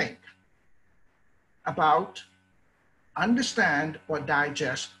never to think about, understand, or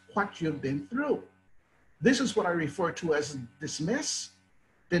digest what you've been through. This is what I refer to as dismiss,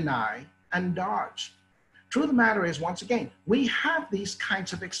 deny, and dodge. Truth of the matter is, once again, we have these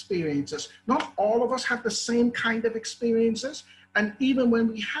kinds of experiences. Not all of us have the same kind of experiences. And even when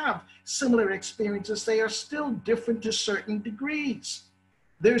we have similar experiences, they are still different to certain degrees.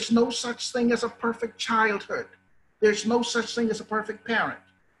 There's no such thing as a perfect childhood. There's no such thing as a perfect parent.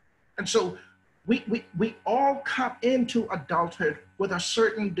 And so we all come into adulthood with a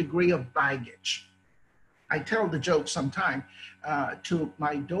certain degree of baggage. I tell the joke sometime to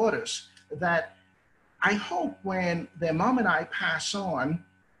my daughters that I hope when their mom and I pass on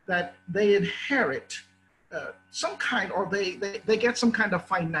that they inherit some kind, or they get some kind of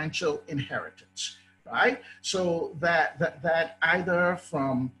financial inheritance, right? So that either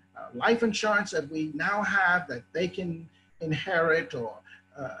from life insurance that we now have that they can inherit, or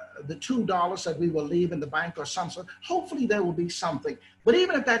the $2 that we will leave in the bank or some sort. Hopefully there will be something. But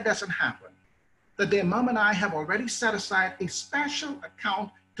even if that doesn't happen, that their mom and I have already set aside a special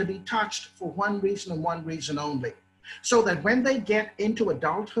account to be touched for one reason and one reason only. So that when they get into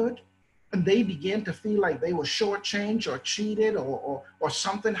adulthood and they begin to feel like they were shortchanged or cheated or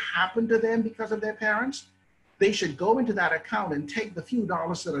something happened to them because of their parents, they should go into that account and take the few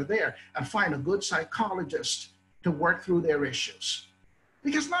dollars that are there and find a good psychologist to work through their issues.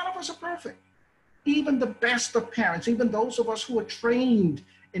 Because none of us are perfect. Even the best of parents, even those of us who are trained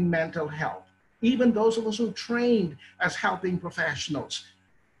in mental health, even those of us who are trained as helping professionals,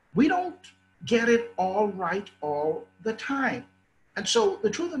 we don't get it all right all the time. And so the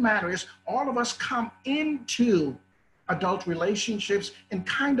truth of the matter is, all of us come into adult relationships in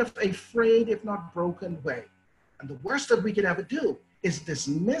kind of a frayed, if not broken way. And the worst that we could ever do is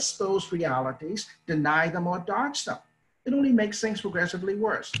dismiss those realities, deny them, or dodge them. It only makes things progressively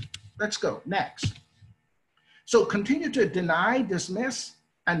worse. Let's go, next. So continue to deny, dismiss,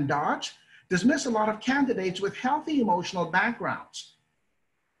 and dodge. Dismiss a lot of candidates with healthy emotional backgrounds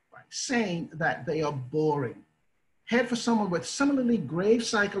by saying that they are boring. Head for someone with similarly grave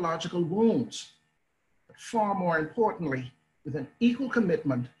psychological wounds, but far more importantly, with an equal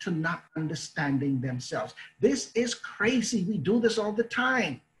commitment to not understanding themselves. This is crazy. We do this all the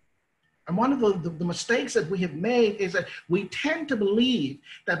time. And one of the mistakes that we have made is that we tend to believe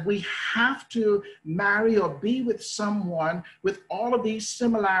that we have to marry or be with someone with all of these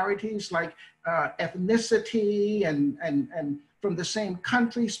similarities, like ethnicity and from the same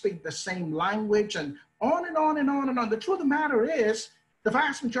country, speak the same language, and on and on and on and on. The truth of the matter is, the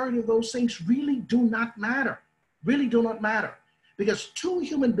vast majority of those things really do not matter, really do not matter. Because two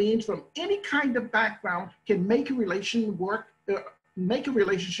human beings from any kind of background can make a relationship work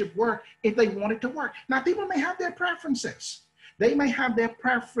if they want it to work. Now, people may have their preferences. They may have their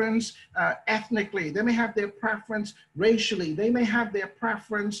preference ethnically. They may have their preference racially. They may have their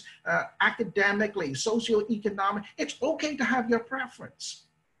preference academically, socioeconomic. It's okay to have your preference.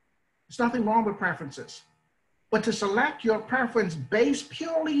 There's nothing wrong with preferences. But to select your preference based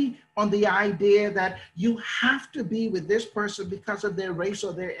purely on the idea that you have to be with this person because of their race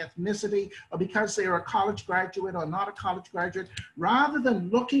or their ethnicity, or because they're a college graduate or not a college graduate, rather than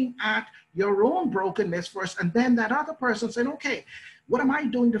looking at your own brokenness first and then that other person saying, okay, what am I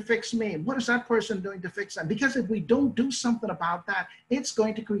doing to fix me? What is that person doing to fix them? Because if we don't do something about that, it's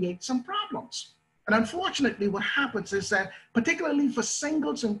going to create some problems. And unfortunately, what happens is that, particularly for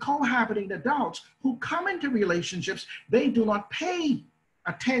singles and cohabiting adults who come into relationships, they do not pay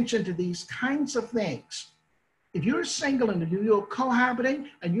attention to these kinds of things. If you're single and you're cohabiting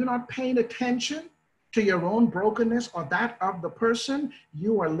and you're not paying attention to your own brokenness or that of the person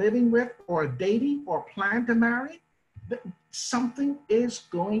you are living with or dating or plan to marry, something is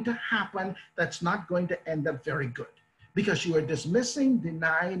going to happen that's not going to end up very good. Because you are dismissing,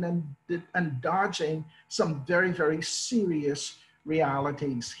 denying, and dodging some very, very serious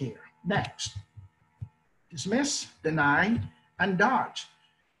realities here. Next, dismiss, deny, and dodge.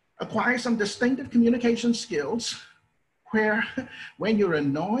 Acquire some distinctive communication skills where when you're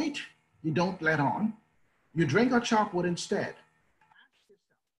annoyed, you don't let on. You drink or chop wood instead. Ask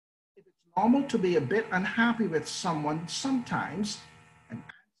yourself if it's normal to be a bit unhappy with someone sometimes, and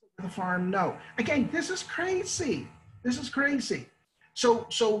answer with a firm no. Again, this is crazy. This is crazy. So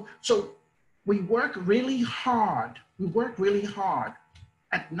we work really hard. We work really hard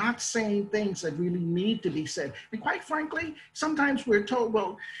at not saying things that really need to be said. And quite frankly, sometimes we're told,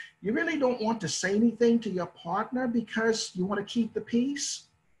 well, you really don't want to say anything to your partner because you want to keep the peace.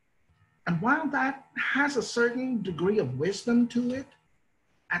 And while that has a certain degree of wisdom to it,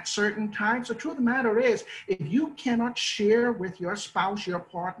 at certain times, the truth of the matter is, if you cannot share with your spouse, your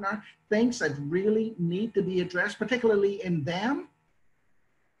partner, things that really need to be addressed, particularly in them,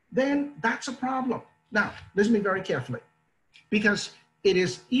 then that's a problem. Now, listen to me very carefully, because it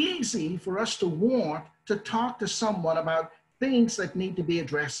is easy for us to want to talk to someone about things that need to be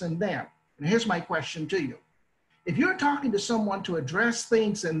addressed in them. And here's my question to you. If you're talking to someone to address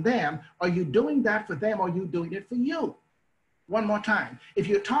things in them, are you doing that for them or are you doing it for you? One more time. If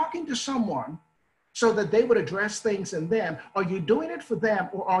you're talking to someone so that they would address things in them, are you doing it for them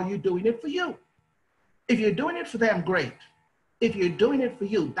or are you doing it for you? If you're doing it for them, great. If you're doing it for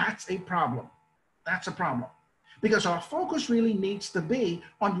you, that's a problem. That's a problem. Because our focus really needs to be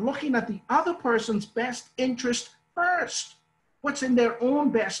on looking at the other person's best interest first. What's in their own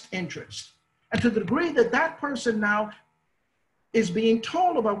best interest? And to the degree that that person now is being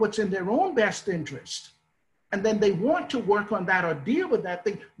told about what's in their own best interest, and then they want to work on that or deal with that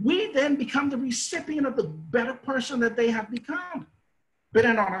thing, we then become the recipient of the better person that they have become. But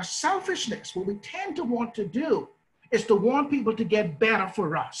in our selfishness, what we tend to want to do is to want people to get better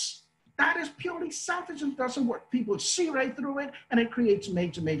for us. That is purely selfish and doesn't work. People see right through it and it creates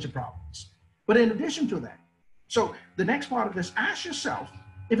major, major problems. But in addition to that, so the next part of this, ask yourself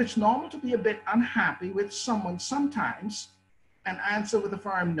if it's normal to be a bit unhappy with someone sometimes, and answer with a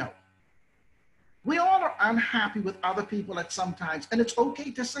firm no. We all are unhappy with other people at some times, and it's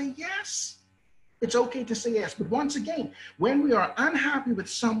okay to say yes. It's okay to say yes. But once again, when we are unhappy with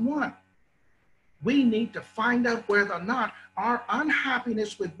someone, we need to find out whether or not our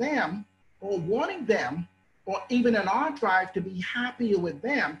unhappiness with them or wanting them, or even in our drive to be happier with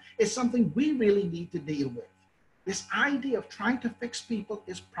them, is something we really need to deal with. This idea of trying to fix people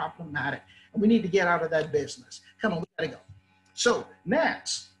is problematic, and we need to get out of that business. Come on, we gotta go. So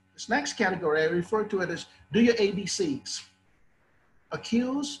next, this next category, I refer to it as do your ABCs.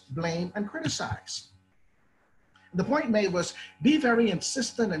 Accuse, blame, and criticize. The point made was be very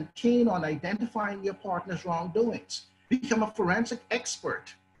insistent and keen on identifying your partner's wrongdoings. Become a forensic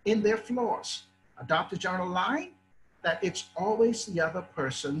expert in their flaws. Adopt a general line that it's always the other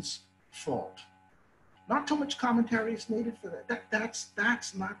person's fault. Not too much commentary is needed for that.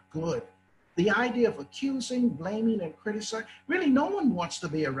 That's not good. The idea of accusing, blaming, and criticizing, really no one wants to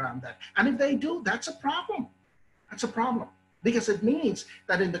be around that. And if they do, that's a problem. That's a problem. Because it means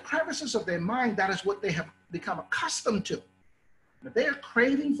that in the crevices of their mind, that is what they have become accustomed to. If they're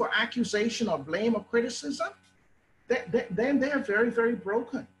craving for accusation or blame or criticism, then they're very, very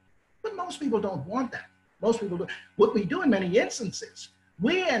broken. But most people don't want that. Most people don't. What we do in many instances,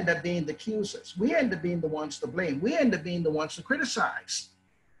 we end up being the accusers. We end up being the ones to blame. We end up being the ones to criticize.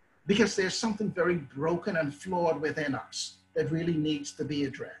 Because there's something very broken and flawed within us that really needs to be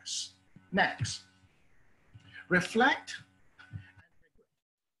addressed. Next, reflect.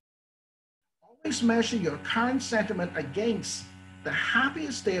 Always measure your current sentiment against the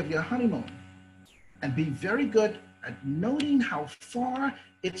happiest day of your honeymoon, and be very good at noting how far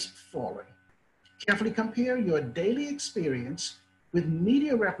it's fallen. Carefully compare your daily experience with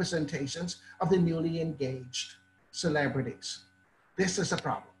media representations of the newly engaged celebrities. This is a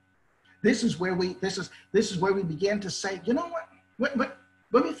problem. This is where we begin to say, you know what?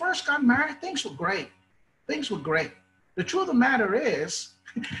 When we first got married, things were great. Things were great. The truth of the matter is,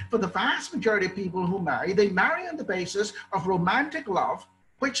 for the vast majority of people who marry, they marry on the basis of romantic love,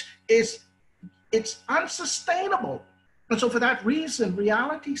 which it's unsustainable. And so for that reason,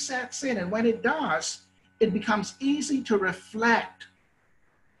 reality sets in. And when it does, it becomes easy to reflect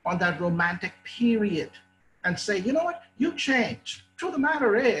on that romantic period and say, you know what? You changed. Truth of the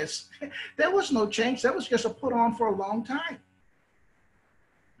matter is, there was no change. That was just a put on for a long time.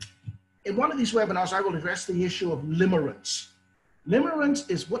 In one of these webinars, I will address the issue of limerence. Limerence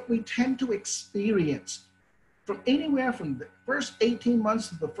is what we tend to experience from anywhere from the first 18 months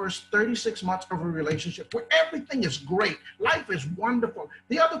to the first 36 months of a relationship, where everything is great. Life is wonderful.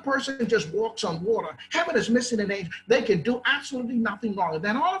 The other person just walks on water. Heaven is missing an angel. They can do absolutely nothing wrong. And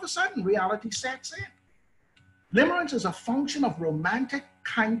then all of a sudden, reality sets in. Limerence is a function of romantic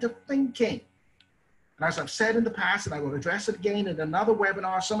kind of thinking. And as I've said in the past, and I will address it again in another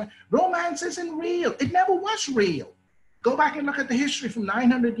webinar somewhere, romance isn't real. It never was real. Go back and look at the history from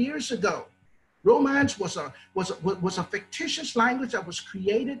 900 years ago. Romance was a fictitious language that was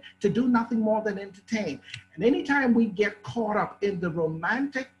created to do nothing more than entertain. And anytime we get caught up in the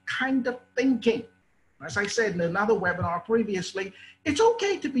romantic kind of thinking, as I said in another webinar previously, it's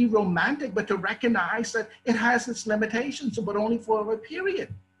okay to be romantic, but to recognize that it has its limitations, but only for a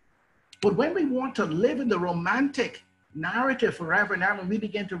period. But when we want to live in the romantic narrative forever and ever, and we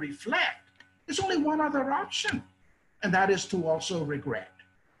begin to reflect, there's only one other option, and that is to also regret.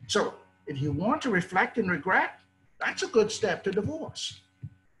 So if you want to reflect and regret, that's a good step to divorce.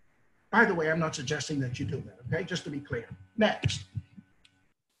 By the way, I'm not suggesting that you do that, okay? Just to be clear. Next,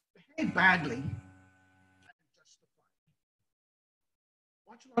 behave badly.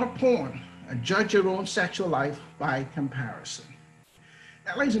 Watch a lot of porn and judge your own sexual life by comparison.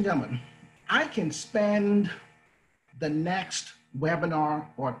 Now, ladies and gentlemen, I can spend the next webinar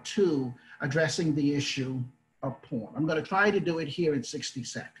or two addressing the issue of porn. I'm going to try to do it here in 60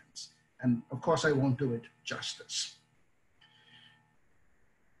 seconds. And of course, I won't do it justice.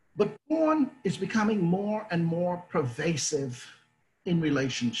 But porn is becoming more and more pervasive in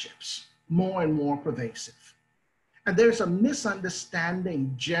relationships, more and more pervasive. And there's a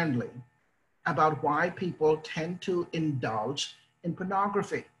misunderstanding generally about why people tend to indulge in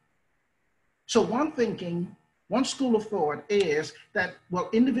pornography. So one school of thought is that, well,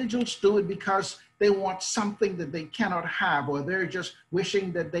 individuals do it because they want something that they cannot have, or they're just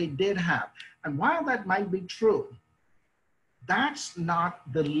wishing that they did have. And while that might be true, that's not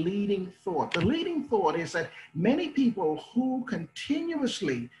the leading thought. The leading thought is that many people who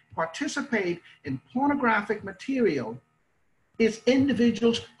continuously participate in pornographic material is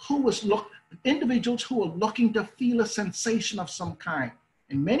individuals who are looking to feel a sensation of some kind.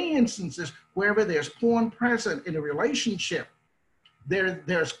 In many instances, wherever there's porn present in a relationship,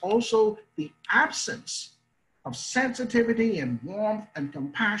 there's also the absence of sensitivity and warmth and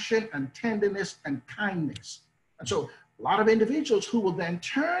compassion and tenderness and kindness. And so a lot of individuals who will then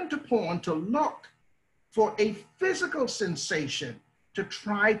turn to porn to look for a physical sensation to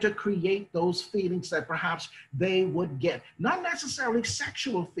try to create those feelings that perhaps they would get, not necessarily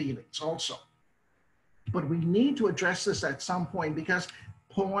sexual feelings also. But we need to address this at some point, because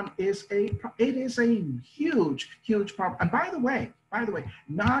porn is a huge, huge problem. And by the way,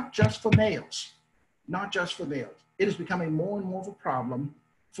 not just for males, not just for males. It is becoming more and more of a problem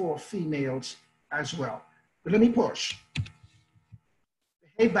for females as well. But let me push.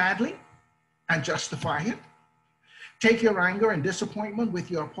 Behave badly and justify it. Take your anger and disappointment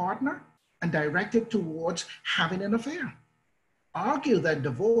with your partner and direct it towards having an affair. Argue that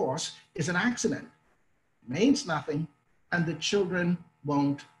divorce is an accident, means nothing, and the children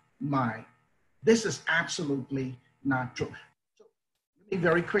won't mind. This is absolutely not true. So let me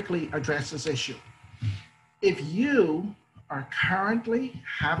very quickly address this issue. If you are currently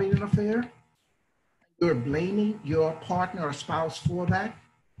having an affair, you're blaming your partner or spouse for that,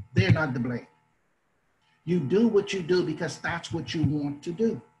 they're not to blame. You do what you do because that's what you want to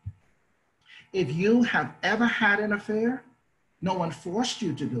do. If you have ever had an affair, no one forced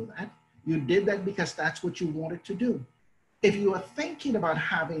you to do that. You did that because that's what you wanted to do. If you are thinking about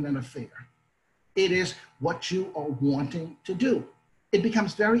having an affair, it is what you are wanting to do. It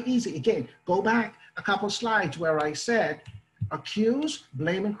becomes very easy. Again, go back a couple slides where I said, accuse,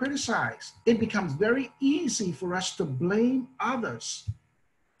 blame, and criticize. It becomes very easy for us to blame others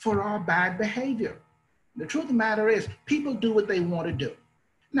for our bad behavior. The truth of the matter is, people do what they want to do.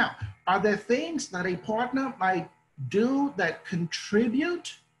 Now, are there things that a partner might do that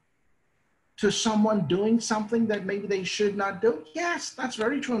contribute to someone doing something that maybe they should not do? Yes, that's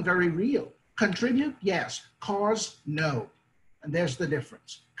very true and very real. Contribute? Yes. Cause? No. And there's the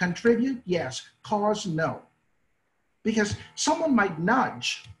difference. Contribute? Yes. Cause? No. Because someone might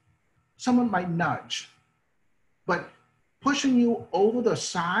nudge, but pushing you over the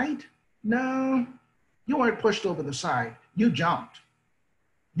side? No, you weren't pushed over the side, you jumped.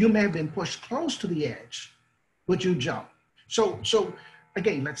 You may have been pushed close to the edge, but you jumped. So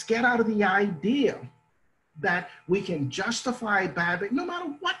again, let's get out of the idea that we can justify bad behavior, no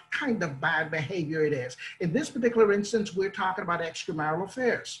matter what kind of bad behavior it is. In this particular instance, we're talking about extramarital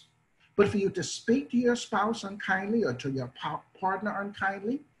affairs. But for you to speak to your spouse unkindly or to your partner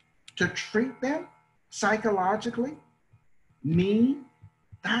unkindly, to treat them psychologically, mean,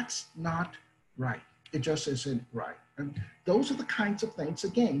 that's not right. It just isn't right. And those are the kinds of things,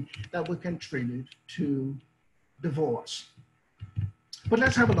 again, that would contribute to divorce. But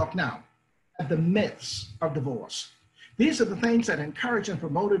let's have a look now at the myths of divorce. These are the things that encourage and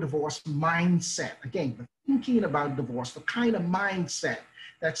promote a divorce mindset. Again, the thinking about divorce, the kind of mindset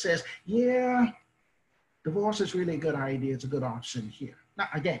that says, yeah, divorce is really a good idea. It's a good option here. Now,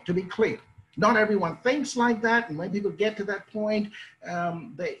 again, to be clear, not everyone thinks like that. And when people get to that point,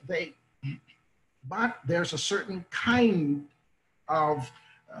 but there's a certain kind of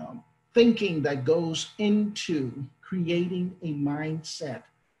thinking that goes into creating a mindset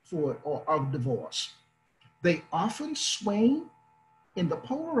of divorce. They often swing in the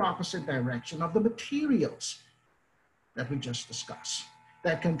polar opposite direction of the materials that we just discussed,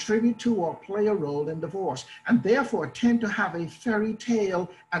 that contribute to or play a role in divorce, and therefore tend to have a fairy tale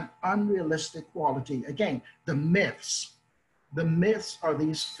and unrealistic quality. Again, the myths are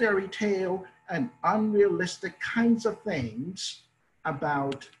these fairy tale and unrealistic kinds of things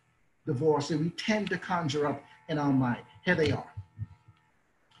about divorce that we tend to conjure up in our mind. Here they are.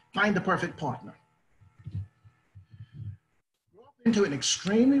 Find the perfect partner. Grow up Into an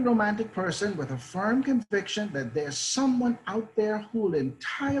extremely romantic person with a firm conviction that there's someone out there who will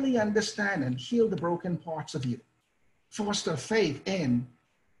entirely understand and heal the broken parts of you. Foster faith in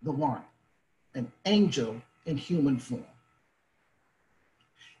the one, an angel in human form.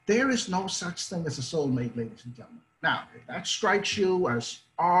 There is no such thing as a soulmate, ladies and gentlemen. Now, if that strikes you as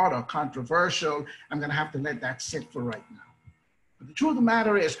odd or controversial, I'm going to have to let that sit for right now. But the truth of the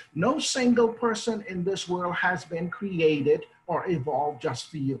matter is, no single person in this world has been created or evolved just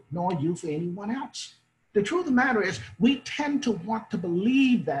for you, nor you for anyone else. The truth of the matter is, we tend to want to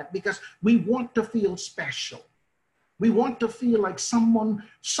believe that because we want to feel special. We want to feel like someone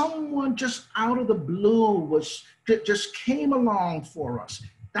just out of the blue just came along for us.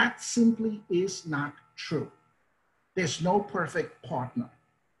 That simply is not true. There's no perfect partner.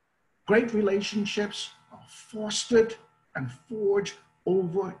 Great relationships are fostered and forged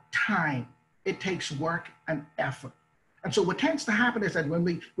over time. It takes work and effort. And so what tends to happen is that when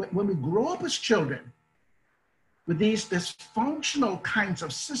we grow up as children with these dysfunctional kinds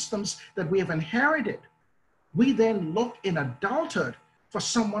of systems that we have inherited, we then look in adulthood for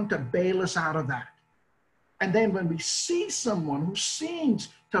someone to bail us out of that. And then when we see someone who seems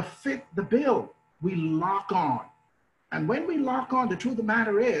to fit the bill, we lock on. And when we lock on, the truth of the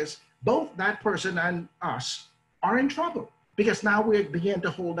matter is, both that person and us are in trouble because now we begin to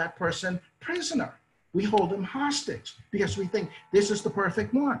hold that person prisoner. We hold them hostage because we think this is the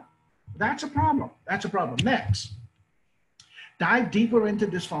perfect one. That's a problem. That's a problem. Next, dive deeper into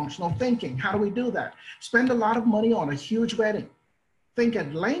dysfunctional thinking. How do we do that? Spend a lot of money on a huge wedding. Think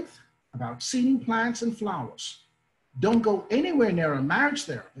at length about seeding plants and flowers. Don't go anywhere near a marriage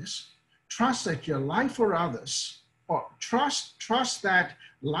therapist. Trust that your life for others, or trust that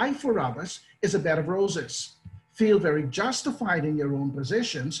life for others is a bed of roses. Feel very justified in your own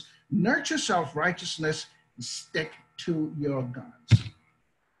positions. Nurture self-righteousness and stick to your guns.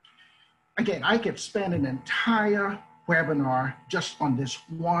 Again, I could spend an entire webinar just on this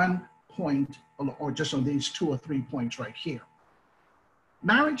one point, or just on these 2 or 3 points right here.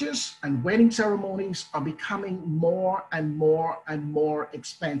 Marriages and wedding ceremonies are becoming more and more and more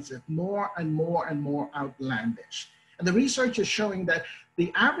expensive, more and more and more outlandish. And the research is showing that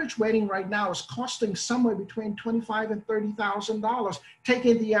the average wedding right now is costing somewhere between $25,000 and $30,000,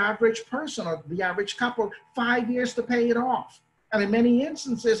 taking the average person or the average couple 5 years to pay it off. And in many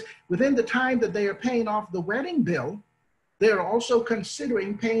instances, within the time that they are paying off the wedding bill, they're also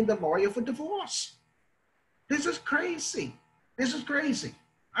considering paying the lawyer for divorce. This is crazy. This is crazy,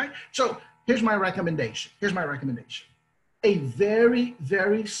 right? So here's my recommendation. Here's my recommendation. A very,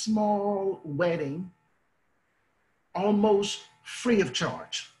 very small wedding, almost free of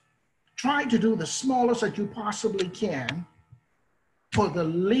charge. Try to do the smallest that you possibly can for the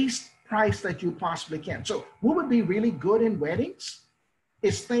least price that you possibly can. So what would be really good in weddings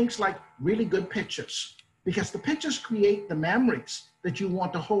is things like really good pictures, because the pictures create the memories that you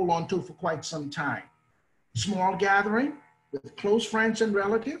want to hold on to for quite some time. Small gathering with close friends and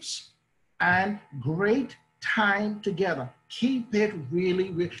relatives, and great time together. Keep it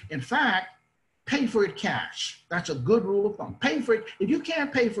really, in fact, pay for it cash. That's a good rule of thumb. Pay for it. If you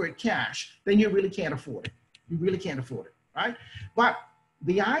can't pay for it cash, then you really can't afford it. You really can't afford it, right? But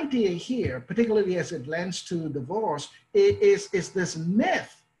the idea here, particularly as it lends to divorce, is this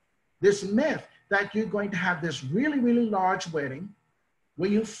myth that you're going to have this really, really large wedding where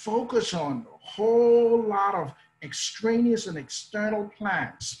you focus on a whole lot of extraneous and external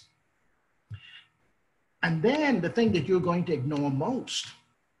plans. And then the thing that you're going to ignore most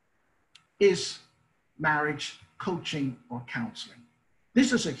is marriage coaching or counseling.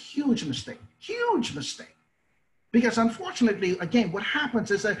 This is a huge mistake, because unfortunately, again, what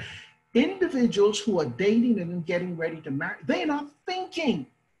happens is that individuals who are dating and getting ready to marry, they're not thinking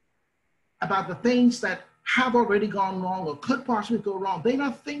about the things that have already gone wrong or could possibly go wrong. They're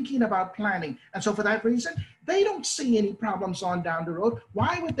not thinking about planning. And so for that reason, they don't see any problems on down the road.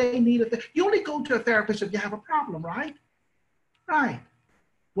 Why would they need a You only go to a therapist if you have a problem, right? Right.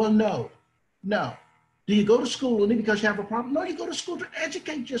 Well, no. Do you go to school only because you have a problem? No, you go to school to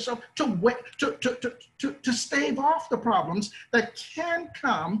educate yourself, to stave off the problems that can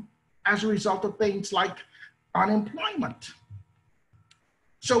come as a result of things like unemployment.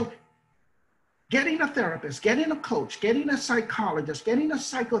 So getting a therapist, getting a coach, getting a psychologist, getting a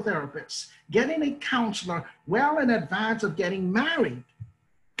psychotherapist, getting a counselor well in advance of getting married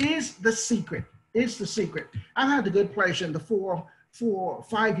is the secret, I've had the good pleasure in the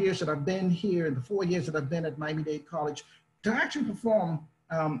 5 years that I've been here, and the 4 years that I've been at Miami-Dade College, to actually perform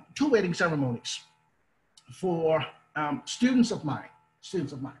 2 wedding ceremonies for students of mine.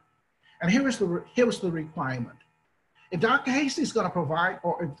 And here was the requirement. If Dr. Hasty is going to provide,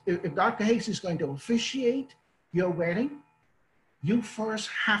 or if Dr. Hasty is going to officiate your wedding, you first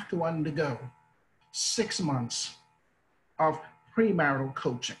have to undergo 6 months of premarital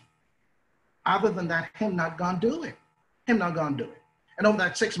coaching. Other than that, him not gonna do it. Him not gonna do it. And over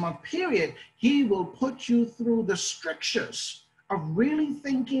that 6-month period, he will put you through the strictures of really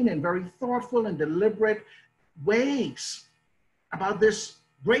thinking in very thoughtful and deliberate ways about this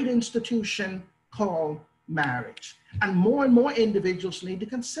great institution called marriage. And more individuals need to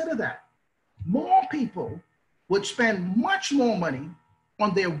consider that. More people would spend much more money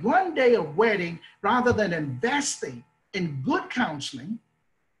on their one day of wedding rather than investing in good counseling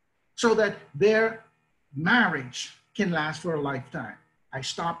so that their marriage can last for a lifetime. I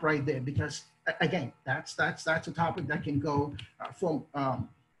stop right there because, again, that's a topic that can go for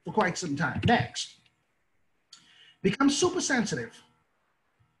quite some time. Next, become super sensitive.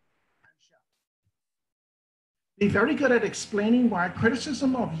 Be very good at explaining why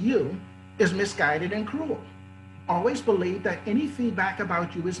criticism of you is misguided and cruel. Always believe that any feedback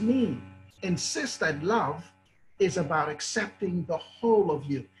about you is mean. Insist that love is about accepting the whole of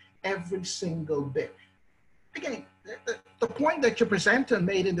you, every single bit. Again, the point that your presenter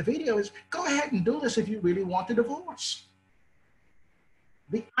made in the video is go ahead and do this if you really want a divorce.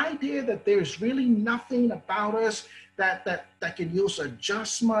 The idea that there's really nothing about us that can use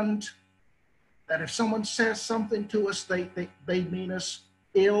adjustment, that if someone says something to us, they mean us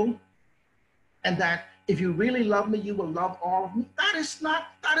ill, and that if you really love me, you will love all of me. That is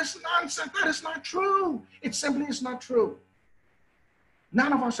nonsense. That is not true. It simply is not true.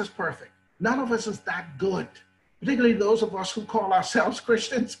 None of us is perfect. None of us is that good, particularly those of us who call ourselves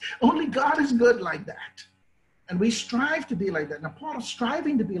Christians. Only God is good like that. And we strive to be like that. And a part of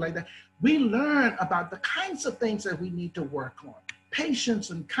striving to be like that, we learn about the kinds of things that we need to work on. Patience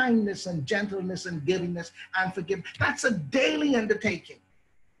and kindness and gentleness and givingness and forgiveness. That's a daily undertaking.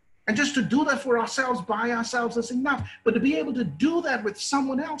 And just to do that for ourselves, by ourselves, is enough. But to be able to do that with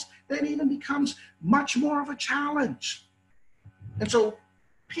someone else, then even becomes much more of a challenge. And so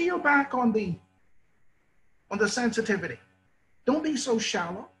peel back on the sensitivity. Don't be so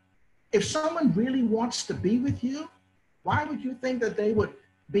shallow. If someone really wants to be with you, why would you think that they would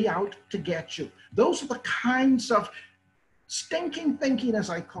be out to get you? Those are the kinds of stinking thinking, as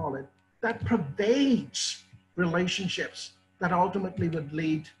I call it, that pervades relationships that ultimately would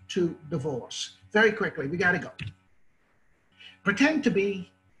lead to divorce. Very quickly, we gotta go. Pretend to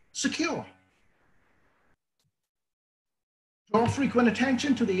be secure. Draw frequent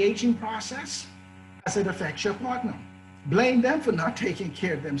attention to the aging process as it affects your partner. Blame them for not taking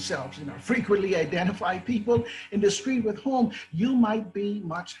care of themselves. Frequently identify people in the street with whom you might be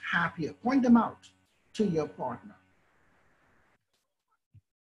much happier. Point them out to your partner.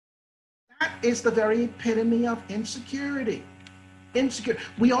 That is the very epitome of insecurity.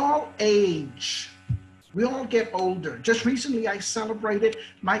 We all age. We all get older. Just recently, I celebrated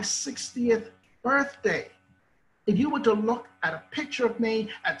my 60th birthday. If you were to look at a picture of me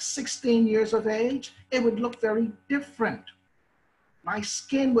at 16 years of age, it would look very different. My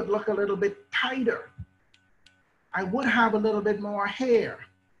skin would look a little bit tighter. I would have a little bit more hair.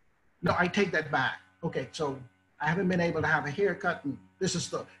 No, I take that back. Okay, so I haven't been able to have a haircut, and this is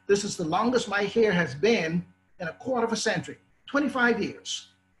the longest my hair has been in a quarter of a century, 25 years.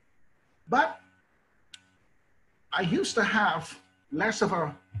 But I used to have less of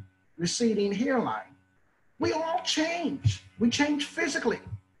a receding hairline. We all change. We change physically.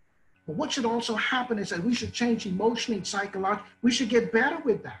 But what should also happen is that we should change emotionally, psychologically. We should get better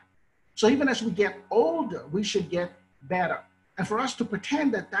with that. So even as we get older, we should get better. And for us to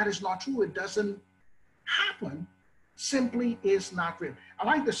pretend that that is not true, it doesn't happen, simply is not real. I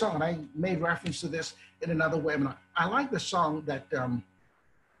like the song, and I made reference to this in another webinar. I like the song that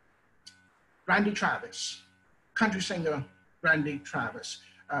Randy Travis, country singer Randy Travis,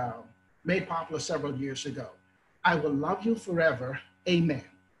 made popular several years ago. I will love you forever, amen.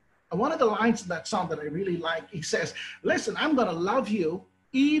 And one of the lines in that song that I really like, he says, listen, I'm gonna love you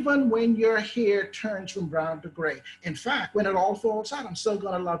even when your hair turns from brown to gray. In fact, when it all falls out, I'm still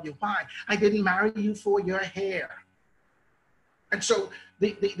gonna love you. Why? I didn't marry you for your hair. And so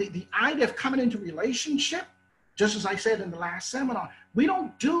the idea of coming into relationship, just as I said in the last seminar, we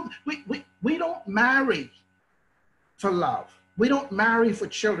don't marry for love. We don't marry for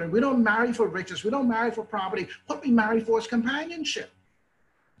children. We don't marry for riches. We don't marry for property. What we marry for is companionship.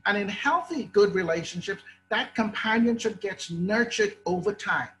 And in healthy, good relationships, that companionship gets nurtured over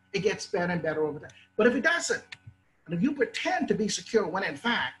time. It gets better and better over time. But if it doesn't, and if you pretend to be secure when in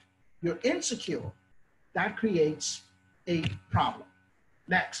fact you're insecure, that creates a problem.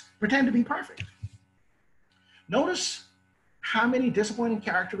 Next, pretend to be perfect. Notice how many disappointing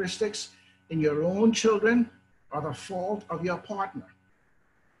characteristics in your own children are the fault of your partner's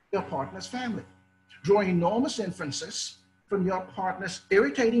family. Draw enormous inferences from your partner's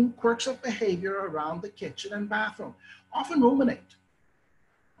irritating quirks of behavior around the kitchen and bathroom. Often ruminate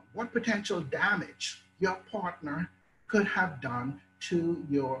on what potential damage your partner could have done to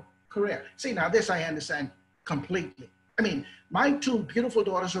your career. See, now this I understand completely. I mean, my two beautiful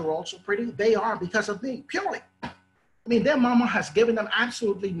daughters are also pretty. They are because of me, purely. I mean, their mama has given them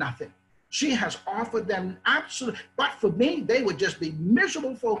absolutely nothing. She has offered them absolutely, but for me, they would just be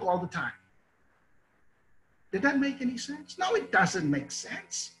miserable folk all the time. Did that make any sense? No, it doesn't make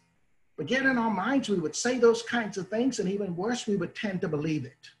sense. But yet in our minds, we would say those kinds of things, and even worse, we would tend to believe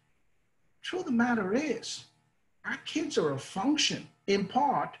it. Truth of the matter is, our kids are a function, in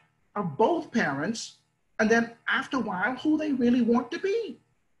part, of both parents, and then after a while, who they really want to be.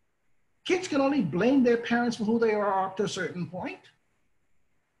 Kids can only blame their parents for who they are up to a certain point.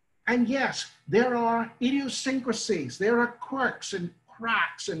 And yes, there are idiosyncrasies, there are quirks and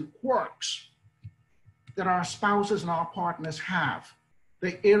cracks and quirks that our spouses and our partners have.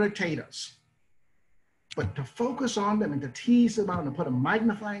 They irritate us. But to focus on them and to tease them out and put a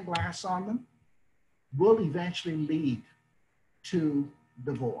magnifying glass on them will eventually lead to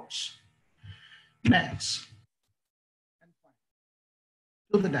divorce. Next,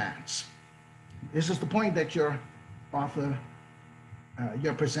 to the dads. This is the point that your author,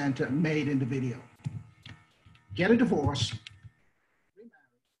 your presenter made in the video. Get a divorce, remarry,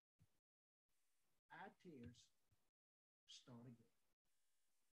 add tears, start again.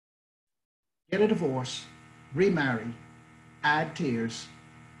 Get a divorce, remarry, add tears,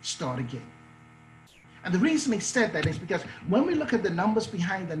 start again. And the reason he said that is because when we look at the numbers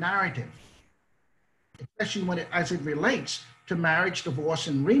behind the narrative, especially when as it relates to marriage, divorce,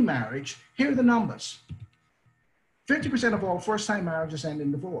 and remarriage, here are the numbers. 50% of all first-time marriages end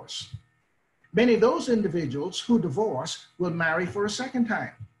in divorce. Many of those individuals who divorce will marry for a second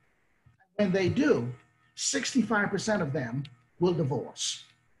time. When they do, 65% of them will divorce.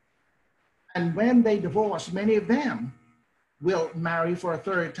 And when they divorce, many of them will marry for a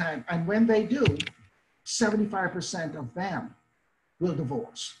third time. And when they do, 75% of them will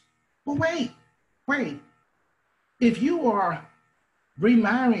divorce. But wait. If you are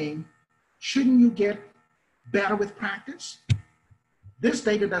remarrying, shouldn't you get better with practice? This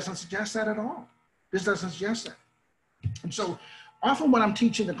data doesn't suggest that at all. This doesn't suggest that. And so often when I'm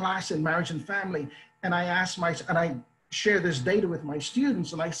teaching the class in marriage and family, and I share this data with my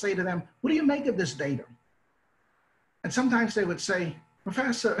students, and I say to them, what do you make of this data? And sometimes they would say,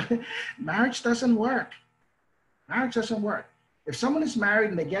 Professor, marriage doesn't work. Marriage doesn't work. If someone is married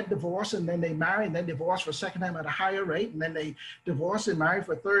and they get divorced and then they marry and then divorce for a second time at a higher rate, and then they divorce and marry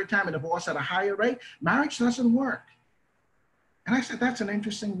for a third time and divorce at a higher rate, marriage doesn't work. And I said, that's an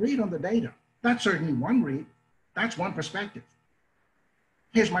interesting read on the data. That's certainly one read. That's one perspective.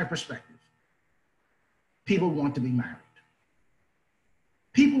 Here's my perspective. People want to be married.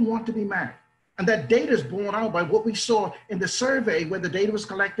 People want to be married. And that data is borne out by what we saw in the survey where the data was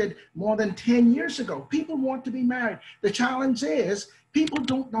collected more than 10 years ago. People want to be married. The challenge is people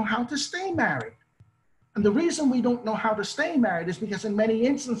don't know how to stay married. And the reason we don't know how to stay married is because in many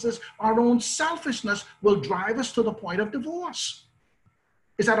instances, our own selfishness will drive us to the point of divorce.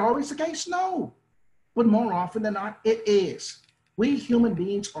 Is that always the case? No. But more often than not, it is. We human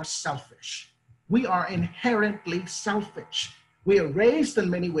beings are selfish. We are inherently selfish. We are raised in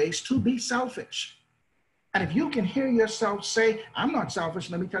many ways to be selfish. And if you can hear yourself say, I'm not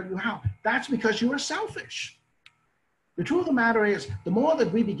selfish, let me tell you how. That's because you are selfish. The truth of the matter is, the more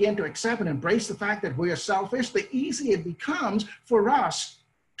that we begin to accept and embrace the fact that we are selfish, the easier it becomes for us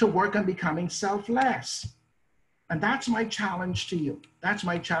to work on becoming selfless. And that's my challenge to you. That's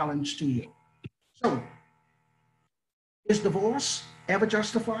my challenge to you. So, is divorce ever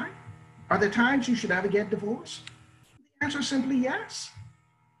justified? Are there times you should ever get divorced? The answer is simply yes.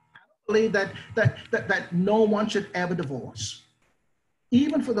 I don't believe that no one should ever divorce,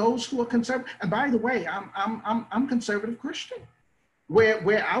 even for those who are conservative. And by the way, I'm conservative Christian,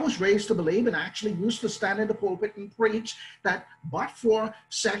 where I was raised to believe and actually used to stand in the pulpit and preach that but for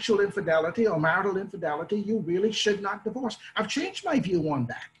sexual infidelity or marital infidelity, you really should not divorce. I've changed my view on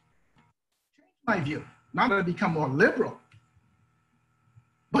that. My view, not that I've become more liberal,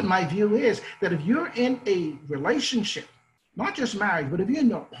 but my view is that if you're in a relationship, not just married, but if you're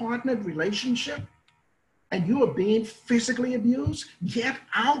in a partnered relationship and you are being physically abused, get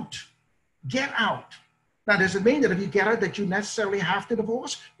out. Get out. Now, does it mean that if you get out that you necessarily have to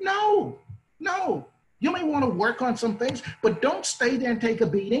divorce? No, no. You may want to work on some things, but don't stay there and take a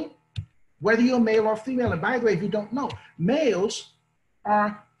beating. whether you're male or female. And by the way, if you don't know, males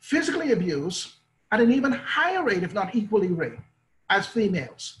are physically abused at an even higher rate, if not equally rate, as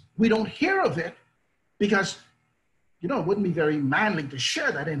females. We don't hear of it because, you know, it wouldn't be very manly to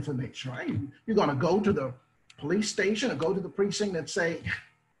share that information, right? You're going to go to the police station or go to the precinct and say,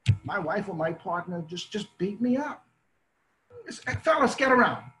 my wife or my partner just beat me up. Fellas, gather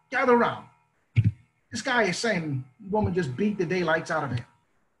around. This guy is saying, woman just beat the daylights out of him.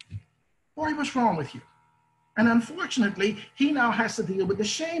 Boy, what's wrong with you? And unfortunately, he now has to deal with the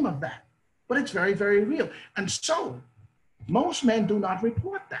shame of that. But it's very, very real. And so most men do not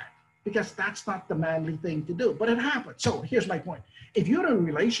report that because that's not the manly thing to do, but it happens. So here's my point. If you're in a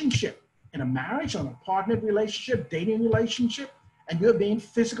relationship, in a marriage, on a partnered relationship, dating relationship, and you're being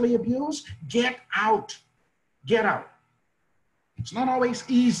physically abused, get out. Get out. It's not always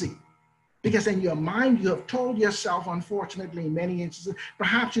easy because in your mind, you have told yourself, unfortunately, in many instances,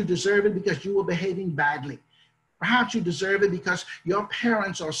 perhaps you deserve it because you were behaving badly. Perhaps you deserve it because your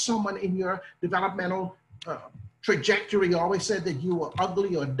parents or someone in your developmental trajectory always said that you were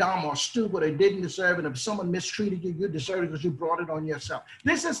ugly or dumb or stupid or didn't deserve it. If someone mistreated you, you deserve it because you brought it on yourself.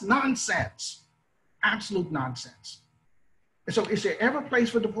 This is nonsense, absolute nonsense. And so is there ever a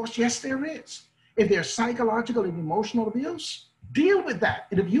place for divorce? Yes, there is. If there's psychological and emotional abuse, deal with that.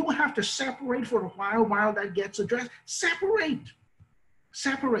 And if you have to separate for a while that gets addressed, separate.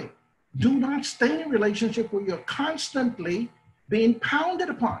 Do not stay in a relationship where you're constantly being pounded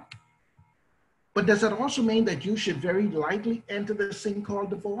upon. But does that also mean that you should very lightly enter this thing called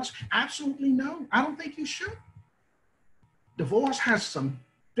divorce? Absolutely no. I don't think you should. Divorce has some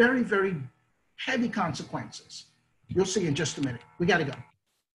very, very heavy consequences. You'll see in just a minute. We got to go.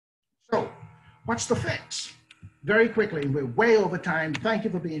 So what's the fix? Very quickly, we're way over time. Thank you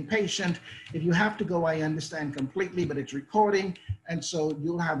for being patient. If you have to go, I understand completely, but it's recording, and so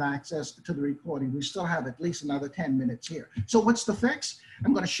you'll have access to the recording. We still have at least another 10 minutes here. So what's the fix?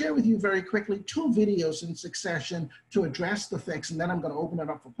 I'm going to share with you very quickly 2 videos in succession to address the fix, and then I'm going to open it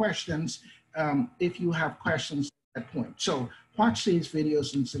up for questions if you have questions at that point. So watch these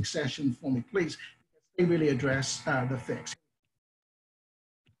videos in succession for me, please. They really address the fix.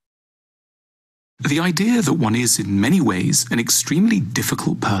 The idea that one is in many ways an extremely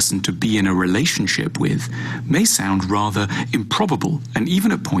difficult person to be in a relationship with may sound rather improbable and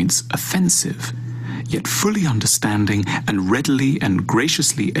even at points offensive. Yet fully understanding and readily and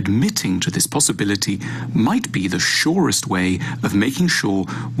graciously admitting to this possibility might be the surest way of making sure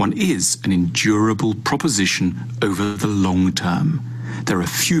one is an endurable proposition over the long term. There are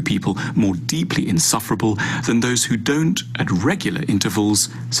few people more deeply insufferable than those who don't, at regular intervals,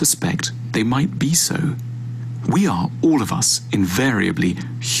 suspect they might be so. We are, all of us, invariably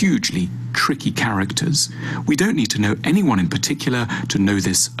hugely tricky characters. We don't need to know anyone in particular to know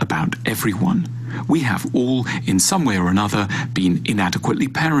this about everyone. We have all, in some way or another, been inadequately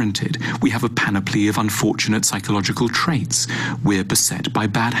parented. We have a panoply of unfortunate psychological traits. We're beset by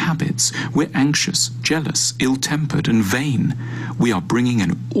bad habits. We're anxious, jealous, ill-tempered, and vain. We are bringing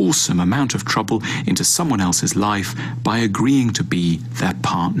an awesome amount of trouble into someone else's life by agreeing to be their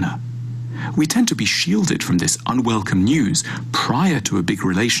partner. We tend to be shielded from this unwelcome news prior to a big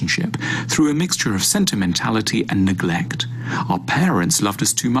relationship through a mixture of sentimentality and neglect. Our parents loved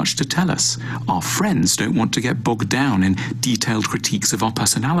us too much to tell us. Our friends don't want to get bogged down in detailed critiques of our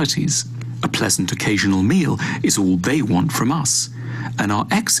personalities. A pleasant occasional meal is all they want from us. And our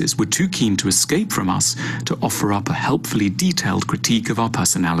exes were too keen to escape from us to offer up a helpfully detailed critique of our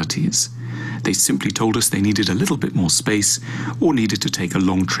personalities. They simply told us they needed a little bit more space or needed to take a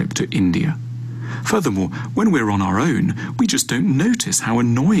long trip to India. Furthermore, when we're on our own, we just don't notice how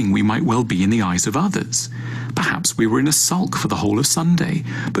annoying we might well be in the eyes of others. Perhaps we were in a sulk for the whole of Sunday,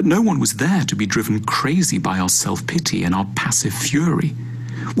 but no one was there to be driven crazy by our self-pity and our passive fury.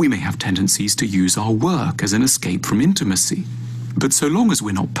 We may have tendencies to use our work as an escape from intimacy. But so long as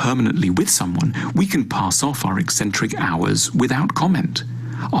we're not permanently with someone, we can pass off our eccentric hours without comment.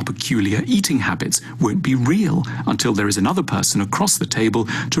 Our peculiar eating habits won't be real until there is another person across the table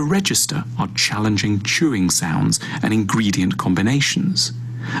to register our challenging chewing sounds and ingredient combinations.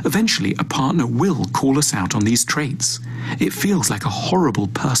 Eventually, a partner will call us out on these traits. It feels like a horrible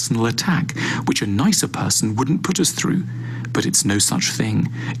personal attack, which a nicer person wouldn't put us through. But it's no such thing.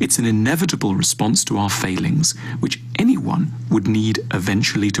 It's an inevitable response to our failings, which anyone would need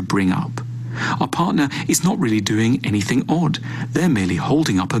eventually to bring up. Our partner is not really doing anything odd. They're merely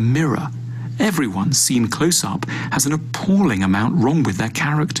holding up a mirror. Everyone seen close up has an appalling amount wrong with their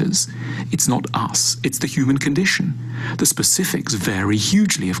characters. It's not us, it's the human condition. The specifics vary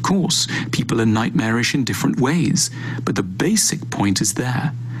hugely, of course. People are nightmarish in different ways. But the basic point is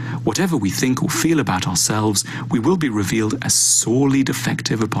there. Whatever we think or feel about ourselves, we will be revealed as sorely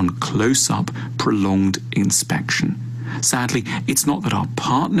defective upon close-up, prolonged inspection. Sadly, it's not that our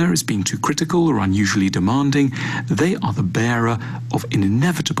partner is being too critical or unusually demanding. They are the bearer of an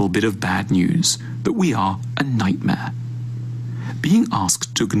inevitable bit of bad news, that we are a nightmare. Being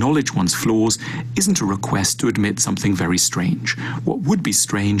asked to acknowledge one's flaws isn't a request to admit something very strange. What would be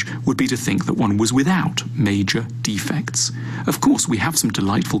strange would be to think that one was without major defects. Of course, we have some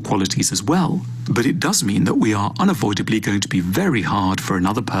delightful qualities as well, but it does mean that we are unavoidably going to be very hard for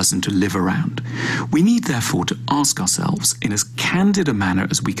another person to live around. We need, therefore, to ask ourselves in as candid a manner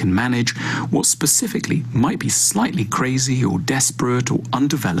as we can manage what specifically might be slightly crazy or desperate or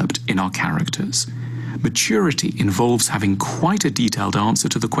undeveloped in our characters. Maturity involves having quite a detailed answer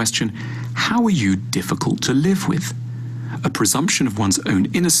to the question, how are you difficult to live with? A presumption of one's own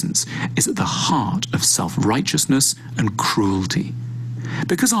innocence is at the heart of self-righteousness and cruelty.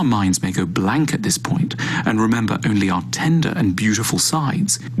 Because our minds may go blank at this point and remember only our tender and beautiful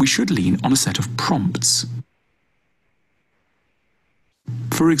sides, we should lean on a set of prompts.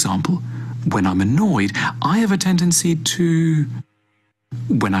 For example, when I'm annoyed, I have a tendency to...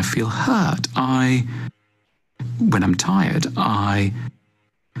 When I feel hurt, when I'm tired,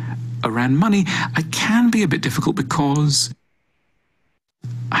 around money, I can be a bit difficult because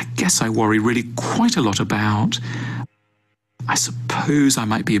I guess I worry really quite a lot about, I suppose I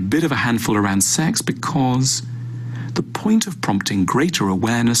might be a bit of a handful around sex because the point of prompting greater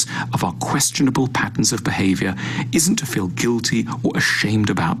awareness of our questionable patterns of behavior isn't to feel guilty or ashamed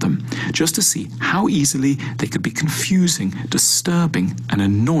about them, just to see how easily they could be confusing, disturbing, and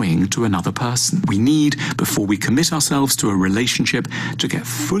annoying to another person. We need, before we commit ourselves to a relationship, to get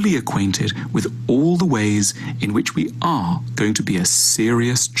fully acquainted with all the ways in which we are going to be a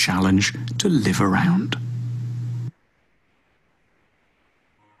serious challenge to live around.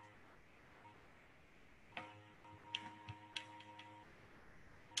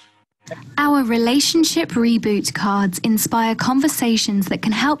 Our relationship reboot cards inspire conversations that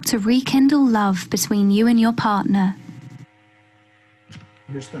can help to rekindle love between you and your partner.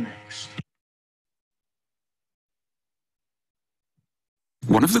 Here's the next.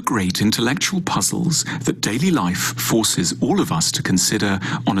 One of the great intellectual puzzles that daily life forces all of us to consider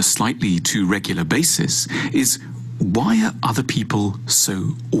on a slightly too regular basis is, why are other people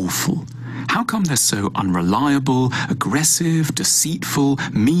so awful? How come they're so unreliable, aggressive, deceitful,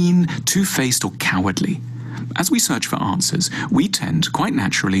 mean, two-faced, or cowardly? As we search for answers, we tend, quite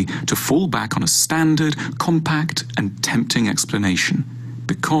naturally, to fall back on a standard, compact, and tempting explanation.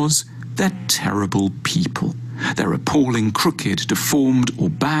 Because they're terrible people. They're appalling, crooked, deformed, or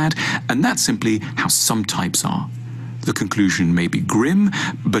bad, and that's simply how some types are. The conclusion may be grim,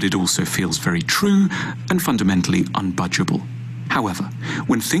 but it also feels very true and fundamentally unbudgeable. However,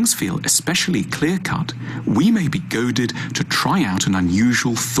 when things feel especially clear-cut, we may be goaded to try out an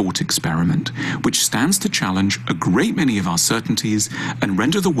unusual thought experiment, which stands to challenge a great many of our certainties and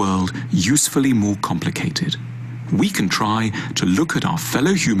render the world usefully more complicated. We can try to look at our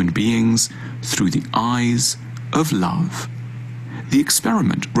fellow human beings through the eyes of love. The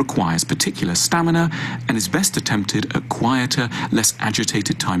experiment requires particular stamina and is best attempted at quieter, less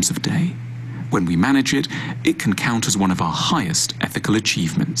agitated times of day. When we manage it, it can count as one of our highest ethical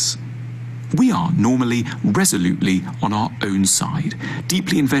achievements. We are normally resolutely on our own side,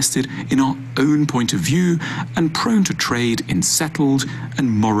 deeply invested in our own point of view, and prone to trade in settled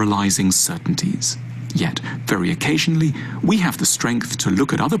and moralizing certainties. Yet, very occasionally, we have the strength to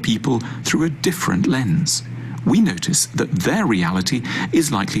look at other people through a different lens. We notice that their reality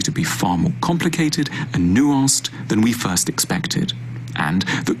is likely to be far more complicated and nuanced than we first expected, and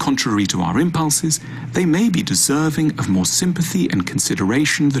that contrary to our impulses, they may be deserving of more sympathy and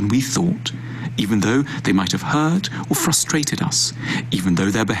consideration than we thought, even though they might have hurt or frustrated us, even though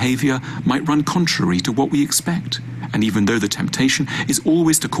their behavior might run contrary to what we expect, and even though the temptation is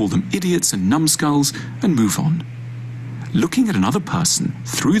always to call them idiots and numbskulls and move on. Looking at another person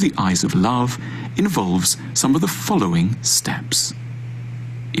through the eyes of love involves some of the following steps.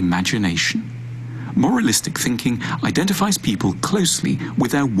 Imagination. Moralistic thinking identifies people closely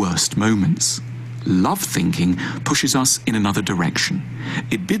with their worst moments. Love thinking pushes us in another direction.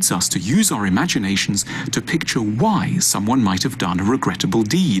 It bids us to use our imaginations to picture why someone might have done a regrettable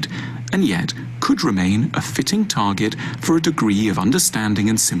deed, and yet could remain a fitting target for a degree of understanding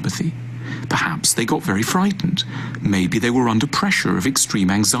and sympathy. Perhaps they got very frightened. Maybe they were under pressure of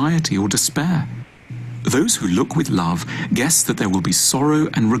extreme anxiety or despair. Those who look with love guess that there will be sorrow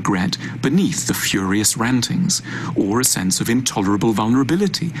and regret beneath the furious rantings, or a sense of intolerable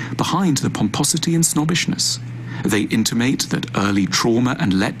vulnerability behind the pomposity and snobbishness. They intimate that early trauma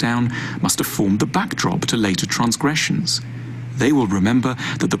and letdown must have formed the backdrop to later transgressions. They will remember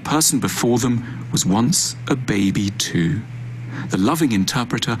that the person before them was once a baby too. The loving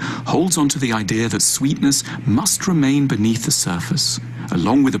interpreter holds on to the idea that sweetness must remain beneath the surface,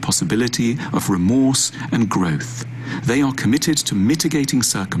 along with the possibility of remorse and growth. They are committed to mitigating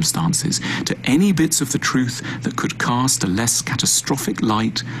circumstances, to any bits of the truth that could cast a less catastrophic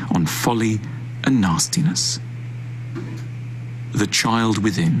light on folly and nastiness. The child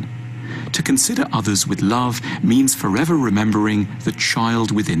within. To consider others with love means forever remembering the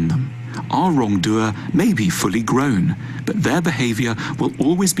child within them. Our wrongdoer may be fully grown, but their behavior will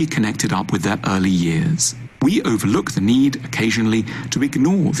always be connected up with their early years. We overlook the need, occasionally, to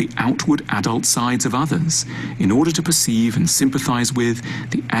ignore the outward adult sides of others in order to perceive and sympathize with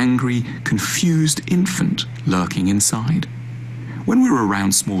the angry, confused infant lurking inside. When we're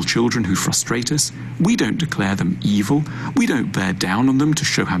around small children who frustrate us, we don't declare them evil, we don't bear down on them to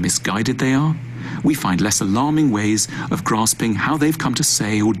show how misguided they are. We find less alarming ways of grasping how they've come to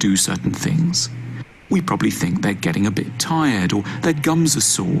say or do certain things. We probably think they're getting a bit tired, or their gums are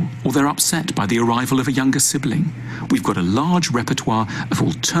sore, or they're upset by the arrival of a younger sibling. We've got a large repertoire of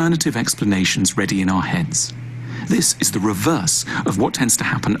alternative explanations ready in our heads. This is the reverse of what tends to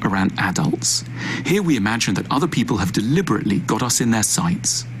happen around adults. Here we imagine that other people have deliberately got us in their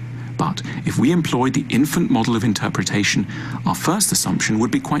sights. But if we employed the infant model of interpretation, our first assumption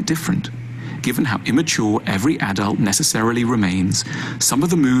would be quite different. Given how immature every adult necessarily remains, some of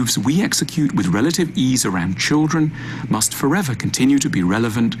the moves we execute with relative ease around children must forever continue to be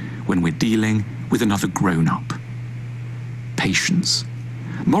relevant when we're dealing with another grown-up. Patience.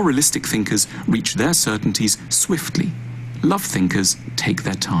 Moralistic thinkers reach their certainties swiftly. Love thinkers take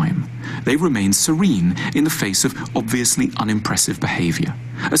their time. They remain serene in the face of obviously unimpressive behavior,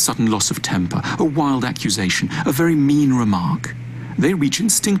 a sudden loss of temper, a wild accusation, a very mean remark. They reach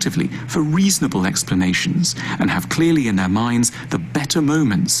instinctively for reasonable explanations and have clearly in their minds the better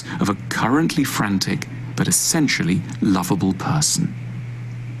moments of a currently frantic but essentially lovable person.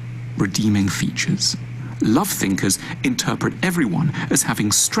 Redeeming features. Love thinkers interpret everyone as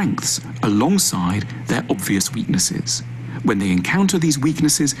having strengths alongside their obvious weaknesses. When they encounter these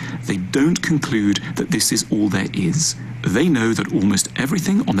weaknesses, they don't conclude that this is all there is. They know that almost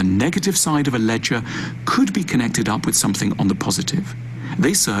everything on the negative side of a ledger could be connected up with something on the positive.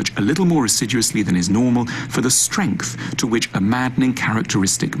 They search a little more assiduously than is normal for the strength to which a maddening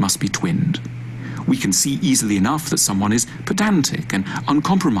characteristic must be twinned. We can see easily enough that someone is pedantic and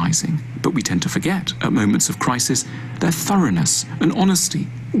uncompromising, but we tend to forget, at moments of crisis, their thoroughness and honesty.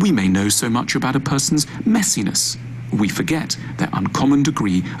 We may know so much about a person's messiness. We forget their uncommon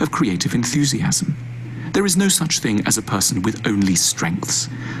degree of creative enthusiasm. There is no such thing as a person with only strengths,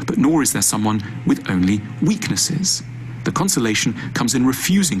 but nor is there someone with only weaknesses. The consolation comes in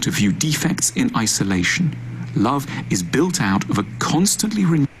refusing to view defects in isolation. Love is built out of a constantly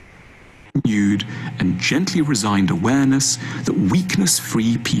renewed and gently resigned awareness that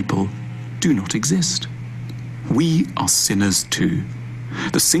weakness-free people do not exist. We are sinners too.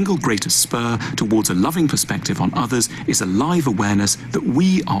 The single greatest spur towards a loving perspective on others is a live awareness that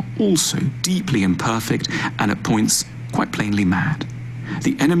we are also deeply imperfect and at points quite plainly mad.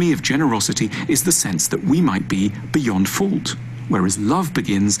 The enemy of generosity is the sense that we might be beyond fault, whereas love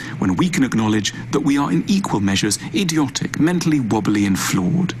begins when we can acknowledge that we are in equal measures idiotic, mentally wobbly and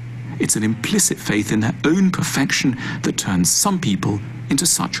flawed. It's an implicit faith in their own perfection that turns some people into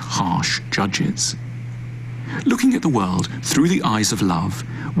such harsh judges. Looking at the world through the eyes of love,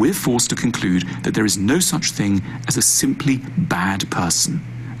 we're forced to conclude that there is no such thing as a simply bad person,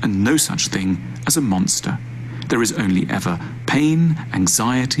 and no such thing as a monster. There is only ever pain,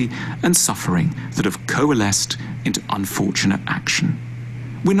 anxiety, and suffering that have coalesced into unfortunate action.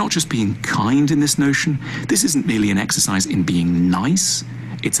 We're not just being kind in this notion. This isn't merely an exercise in being nice.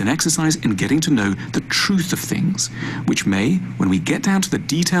 It's an exercise in getting to know the truth of things, which may, when we get down to the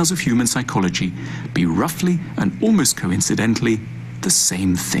details of human psychology, be roughly and almost coincidentally the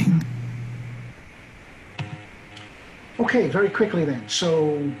same thing. Okay, very quickly then.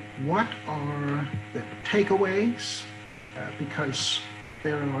 So what are the takeaways? Because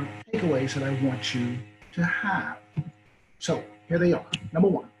there are takeaways that I want you to have. So here they are. Number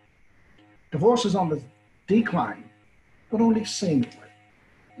one, divorce is on the decline, but only seemingly.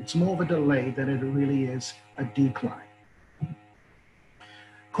 It's more of a delay than it really is a decline.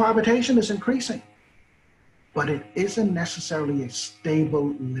 Cohabitation is increasing, but it isn't necessarily a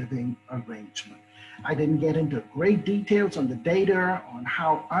stable living arrangement. I didn't get into great details on the data on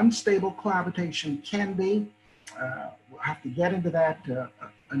how unstable cohabitation can be. We'll have to get into that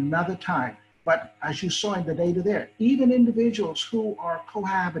another time. But as you saw in the data there, even individuals who are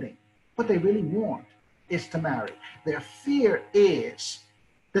cohabiting, what they really want is to marry. Their fear is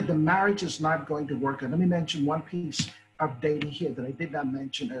that the marriage is not going to work. And let me mention one piece of data here that I did not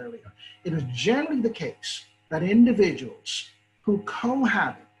mention earlier. It is generally the case that individuals who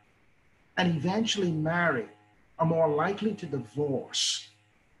cohabit and eventually marry are more likely to divorce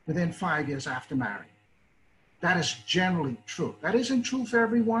within 5 years after marrying. That is generally true. That isn't true for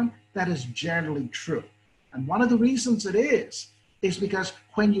everyone. That is generally true. And one of the reasons it is because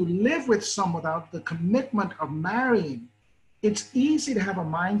when you live with someone without the commitment of marrying, it's easy to have a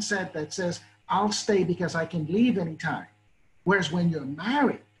mindset that says, I'll stay because I can leave anytime. Whereas when you're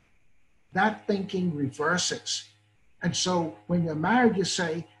married, that thinking reverses. And so when you're married, you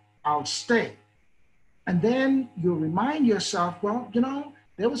say, I'll stay. And then you remind yourself, well, you know,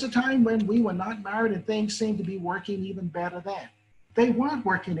 there was a time when we were not married and things seemed to be working even better then. They weren't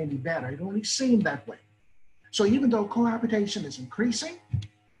working any better. It only seemed that way. So even though cohabitation is increasing,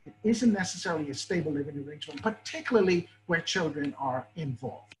 it isn't necessarily a stable living arrangement, particularly where children are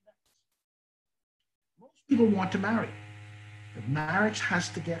involved. Most people want to marry, but marriage has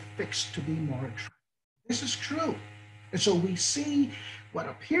to get fixed to be more attractive. This is true. And so we see what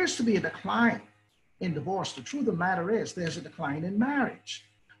appears to be a decline in divorce. The truth of the matter is there's a decline in marriage.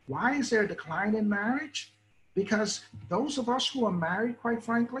 Why is there a decline in marriage? Because those of us who are married, quite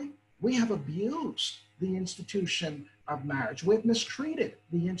frankly, we have abused the institution of marriage. We've mistreated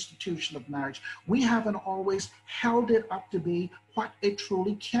the institution of marriage. We haven't always held it up to be what it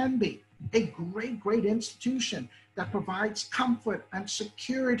truly can be. A great, great institution that provides comfort and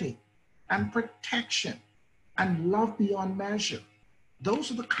security and protection and love beyond measure.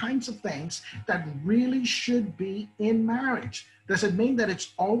 Those are the kinds of things that really should be in marriage. Does it mean that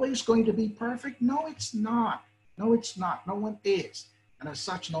it's always going to be perfect? No, it's not. No, it's not. No one is. And as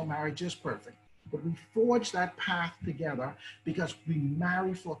such, no marriage is perfect. But we forge that path together because we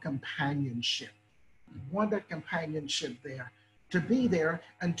marry for companionship. We want that companionship there to be there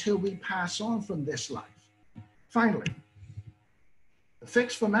until we pass on from this life. Finally, the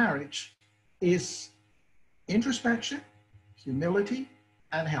fix for marriage is introspection, humility,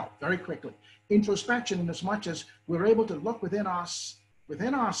 and help. Very quickly. Introspection, in as much as we're able to look within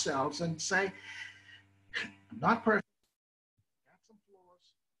ourselves and say, I'm not perfect, I have some flaws,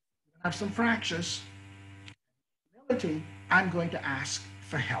 I have some fractures. Humility, I'm going to ask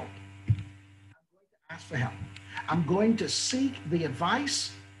for help. I'm going to seek the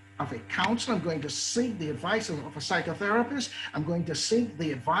advice of a counselor. I'm going to seek the advice of a psychotherapist. I'm going to seek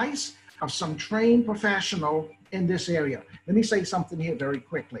the advice of some trained professional in this area. Let me say something here very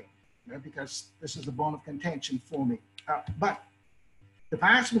quickly, because this is a bone of contention for me. But the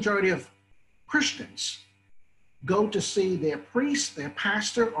vast majority of Christians go to see their priest, their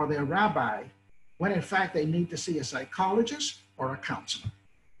pastor, or their rabbi when in fact they need to see a psychologist or a counselor.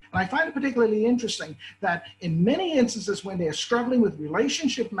 And I find it particularly interesting that in many instances when they're struggling with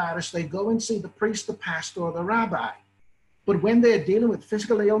relationship matters, they go and see the priest, the pastor, or the rabbi. But when they're dealing with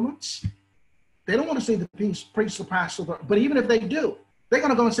physical ailments, they don't want to see the priest, the pastor, but even if they do, they're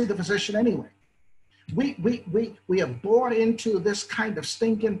going to go and see the physician anyway. We have bought into this kind of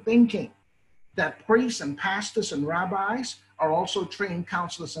stinking thinking that priests and pastors and rabbis are also trained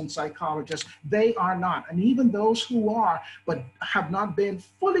counselors and psychologists. They are not. And even those who are, but have not been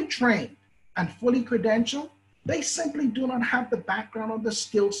fully trained and fully credentialed, they simply do not have the background or the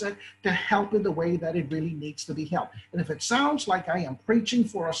skill set to help in the way that it really needs to be helped. And if it sounds like I am preaching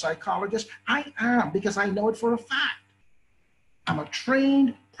for a psychologist, I am, because I know it for a fact. I'm a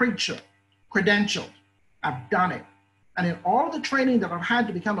trained preacher, credentialed. I've done it. And in all of the training that I've had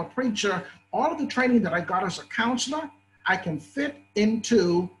to become a preacher, all of the training that I got as a counselor, I can fit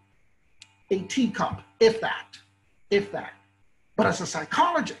into a teacup, if that. But as a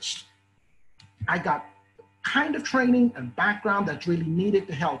psychologist, I got the kind of training and background that's really needed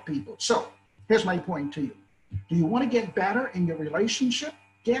to help people. So here's my point to you. Do you want to get better in your relationship?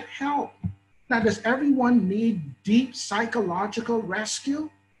 Get help. Now, does everyone need deep psychological rescue?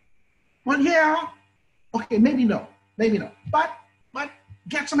 Well, yeah. Okay, maybe no. But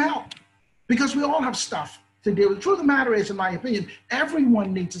get some help, because we all have stuff to deal with. The truth of the matter is, in my opinion,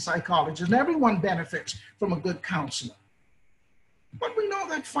 everyone needs a psychologist and everyone benefits from a good counselor. But we know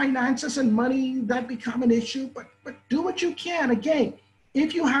that finances and money, that become an issue, but do what you can. Again,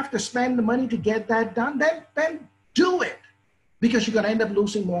 if you have to spend the money to get that done, then do it, because you're going to end up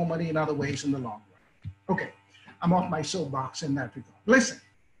losing more money in other ways in the long run. Okay, I'm off my soapbox in that regard. Listen,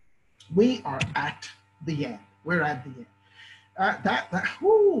 we are at the end. We're at the end.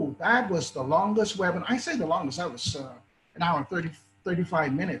 That was the longest webinar. I say the longest. That was an hour and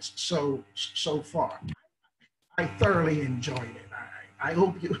 35 minutes so far. I thoroughly enjoyed it. I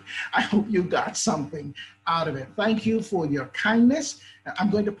hope you got something out of it. Thank you for your kindness. I'm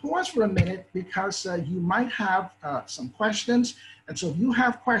going to pause for a minute because you might have some questions. And so if you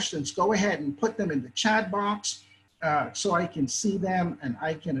have questions, go ahead and put them in the chat box so I can see them and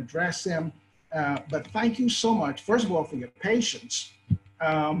I can address them. But thank you so much, first of all, for your patience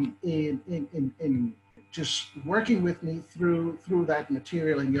in just working with me through that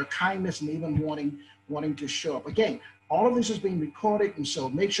material, and your kindness, and even wanting to show up. Again, all of this is being recorded, and so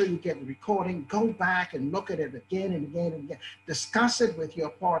make sure you get the recording, go back and look at it again and again and again. Discuss it with your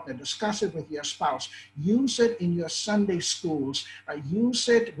partner, discuss it with your spouse, use it in your Sunday schools, use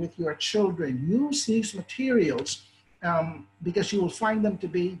it with your children, use these materials because you will find them to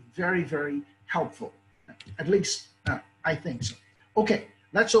be very, very helpful. At least I think so. Okay,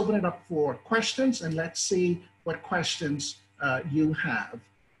 let's open it up for questions, and let's see what questions you have.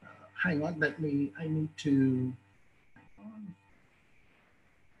 Hang on, I need to,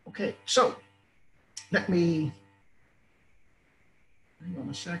 okay, so hang on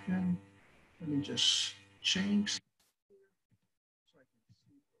a second. Let me just change. So I can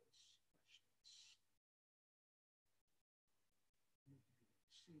see those questions.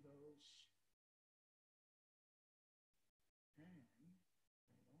 See those. And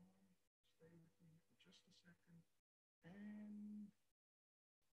hang on, stay with me for just a second. And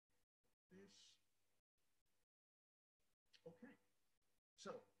this. Okay,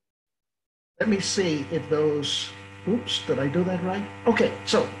 so let me see if those, oops, did I do that right? Okay,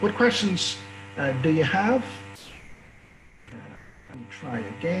 so what questions do you have? Let me try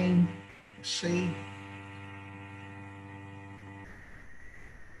again, let's see.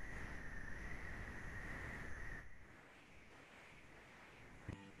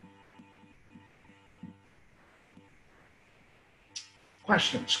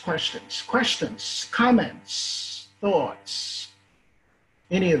 Questions, comments, thoughts,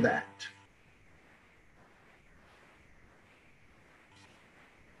 any of that.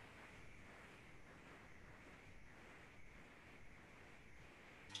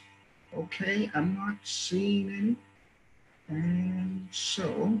 Okay, I'm not seeing any. And so,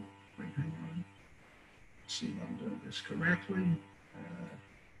 wait, hang on. Let's see if I'm doing this correctly.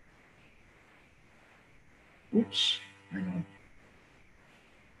 Oops, hang on.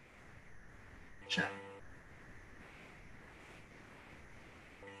 Chat.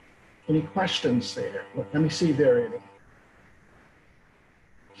 Any questions there? Let me see if there are any.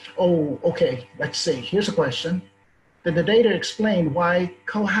 Oh, okay, let's see. Here's a question. Did the data explain why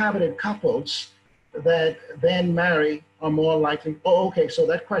cohabited couples that then marry are more likely? Oh, okay, so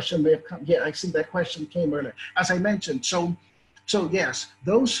that question may have come. Yeah, I see that question came earlier. As I mentioned, so yes,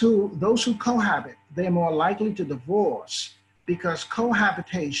 those who cohabit, they're more likely to divorce because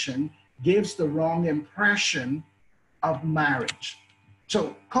cohabitation gives the wrong impression of marriage.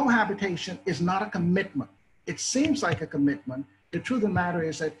 So cohabitation is not a commitment. It seems like a commitment. The truth of the matter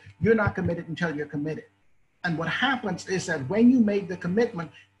is that you're not committed until you're committed. And what happens is that when you make the commitment,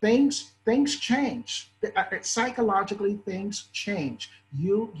 things change. Psychologically, things change.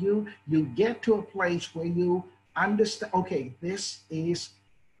 You get to a place where you understand, okay, this is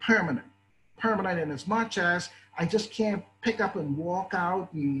permanent. Permanent in as much as I just can't pick up and walk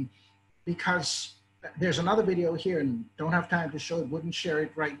out, and because there's another video here and don't have time to show it, wouldn't share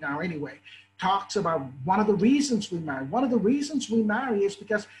it right now anyway, talks about one of the reasons we marry. One of the reasons we marry is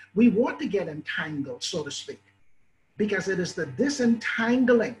because we want to get entangled, so to speak, because it is the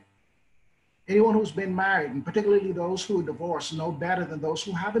disentangling. Anyone who's been married, and particularly those who are divorced, know better than those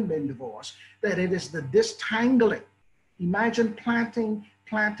who haven't been divorced, that it is the distangling. Imagine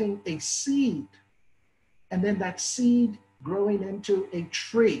planting a seed, and then that seed growing into a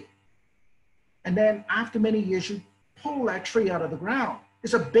tree. And then after many years, you pull that tree out of the ground.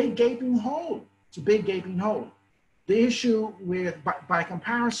 It's a big gaping hole. It's a big gaping hole. The issue with, by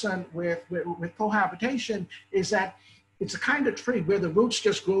comparison with cohabitation, is that it's a kind of tree where the roots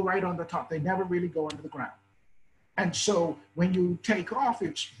just grow right on the top. They never really go into the ground. And so when you take off,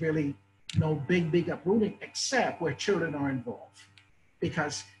 it's really no big uprooting, except where children are involved,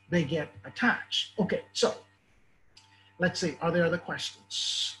 because they get attached. Okay, so let's see, are there other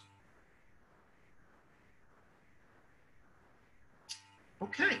questions?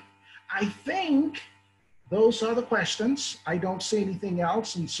 Okay, I think those are the questions. I don't see anything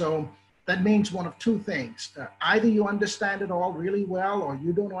else, and so that means one of two things. Either you understand it all really well, or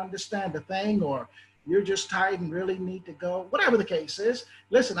you don't understand a thing, or you're just tired and really need to go. Whatever the case is,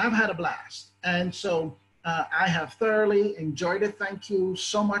 listen, I've had a blast. And so I have thoroughly enjoyed it. Thank you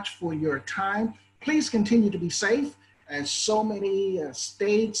so much for your time. Please continue to be safe. as so many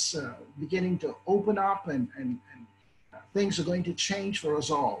states beginning to open up and things are going to change for us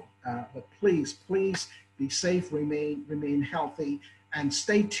all. But please be safe, remain healthy, and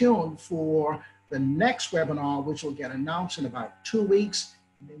stay tuned for the next webinar, which will get announced in about 2 weeks,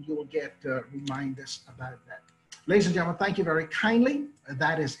 and then you will get reminders about that. Ladies and gentlemen, thank you very kindly.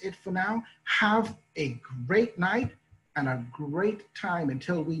 That is it for now. Have a great night and a great time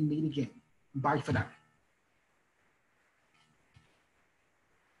until we meet again. Bye for now.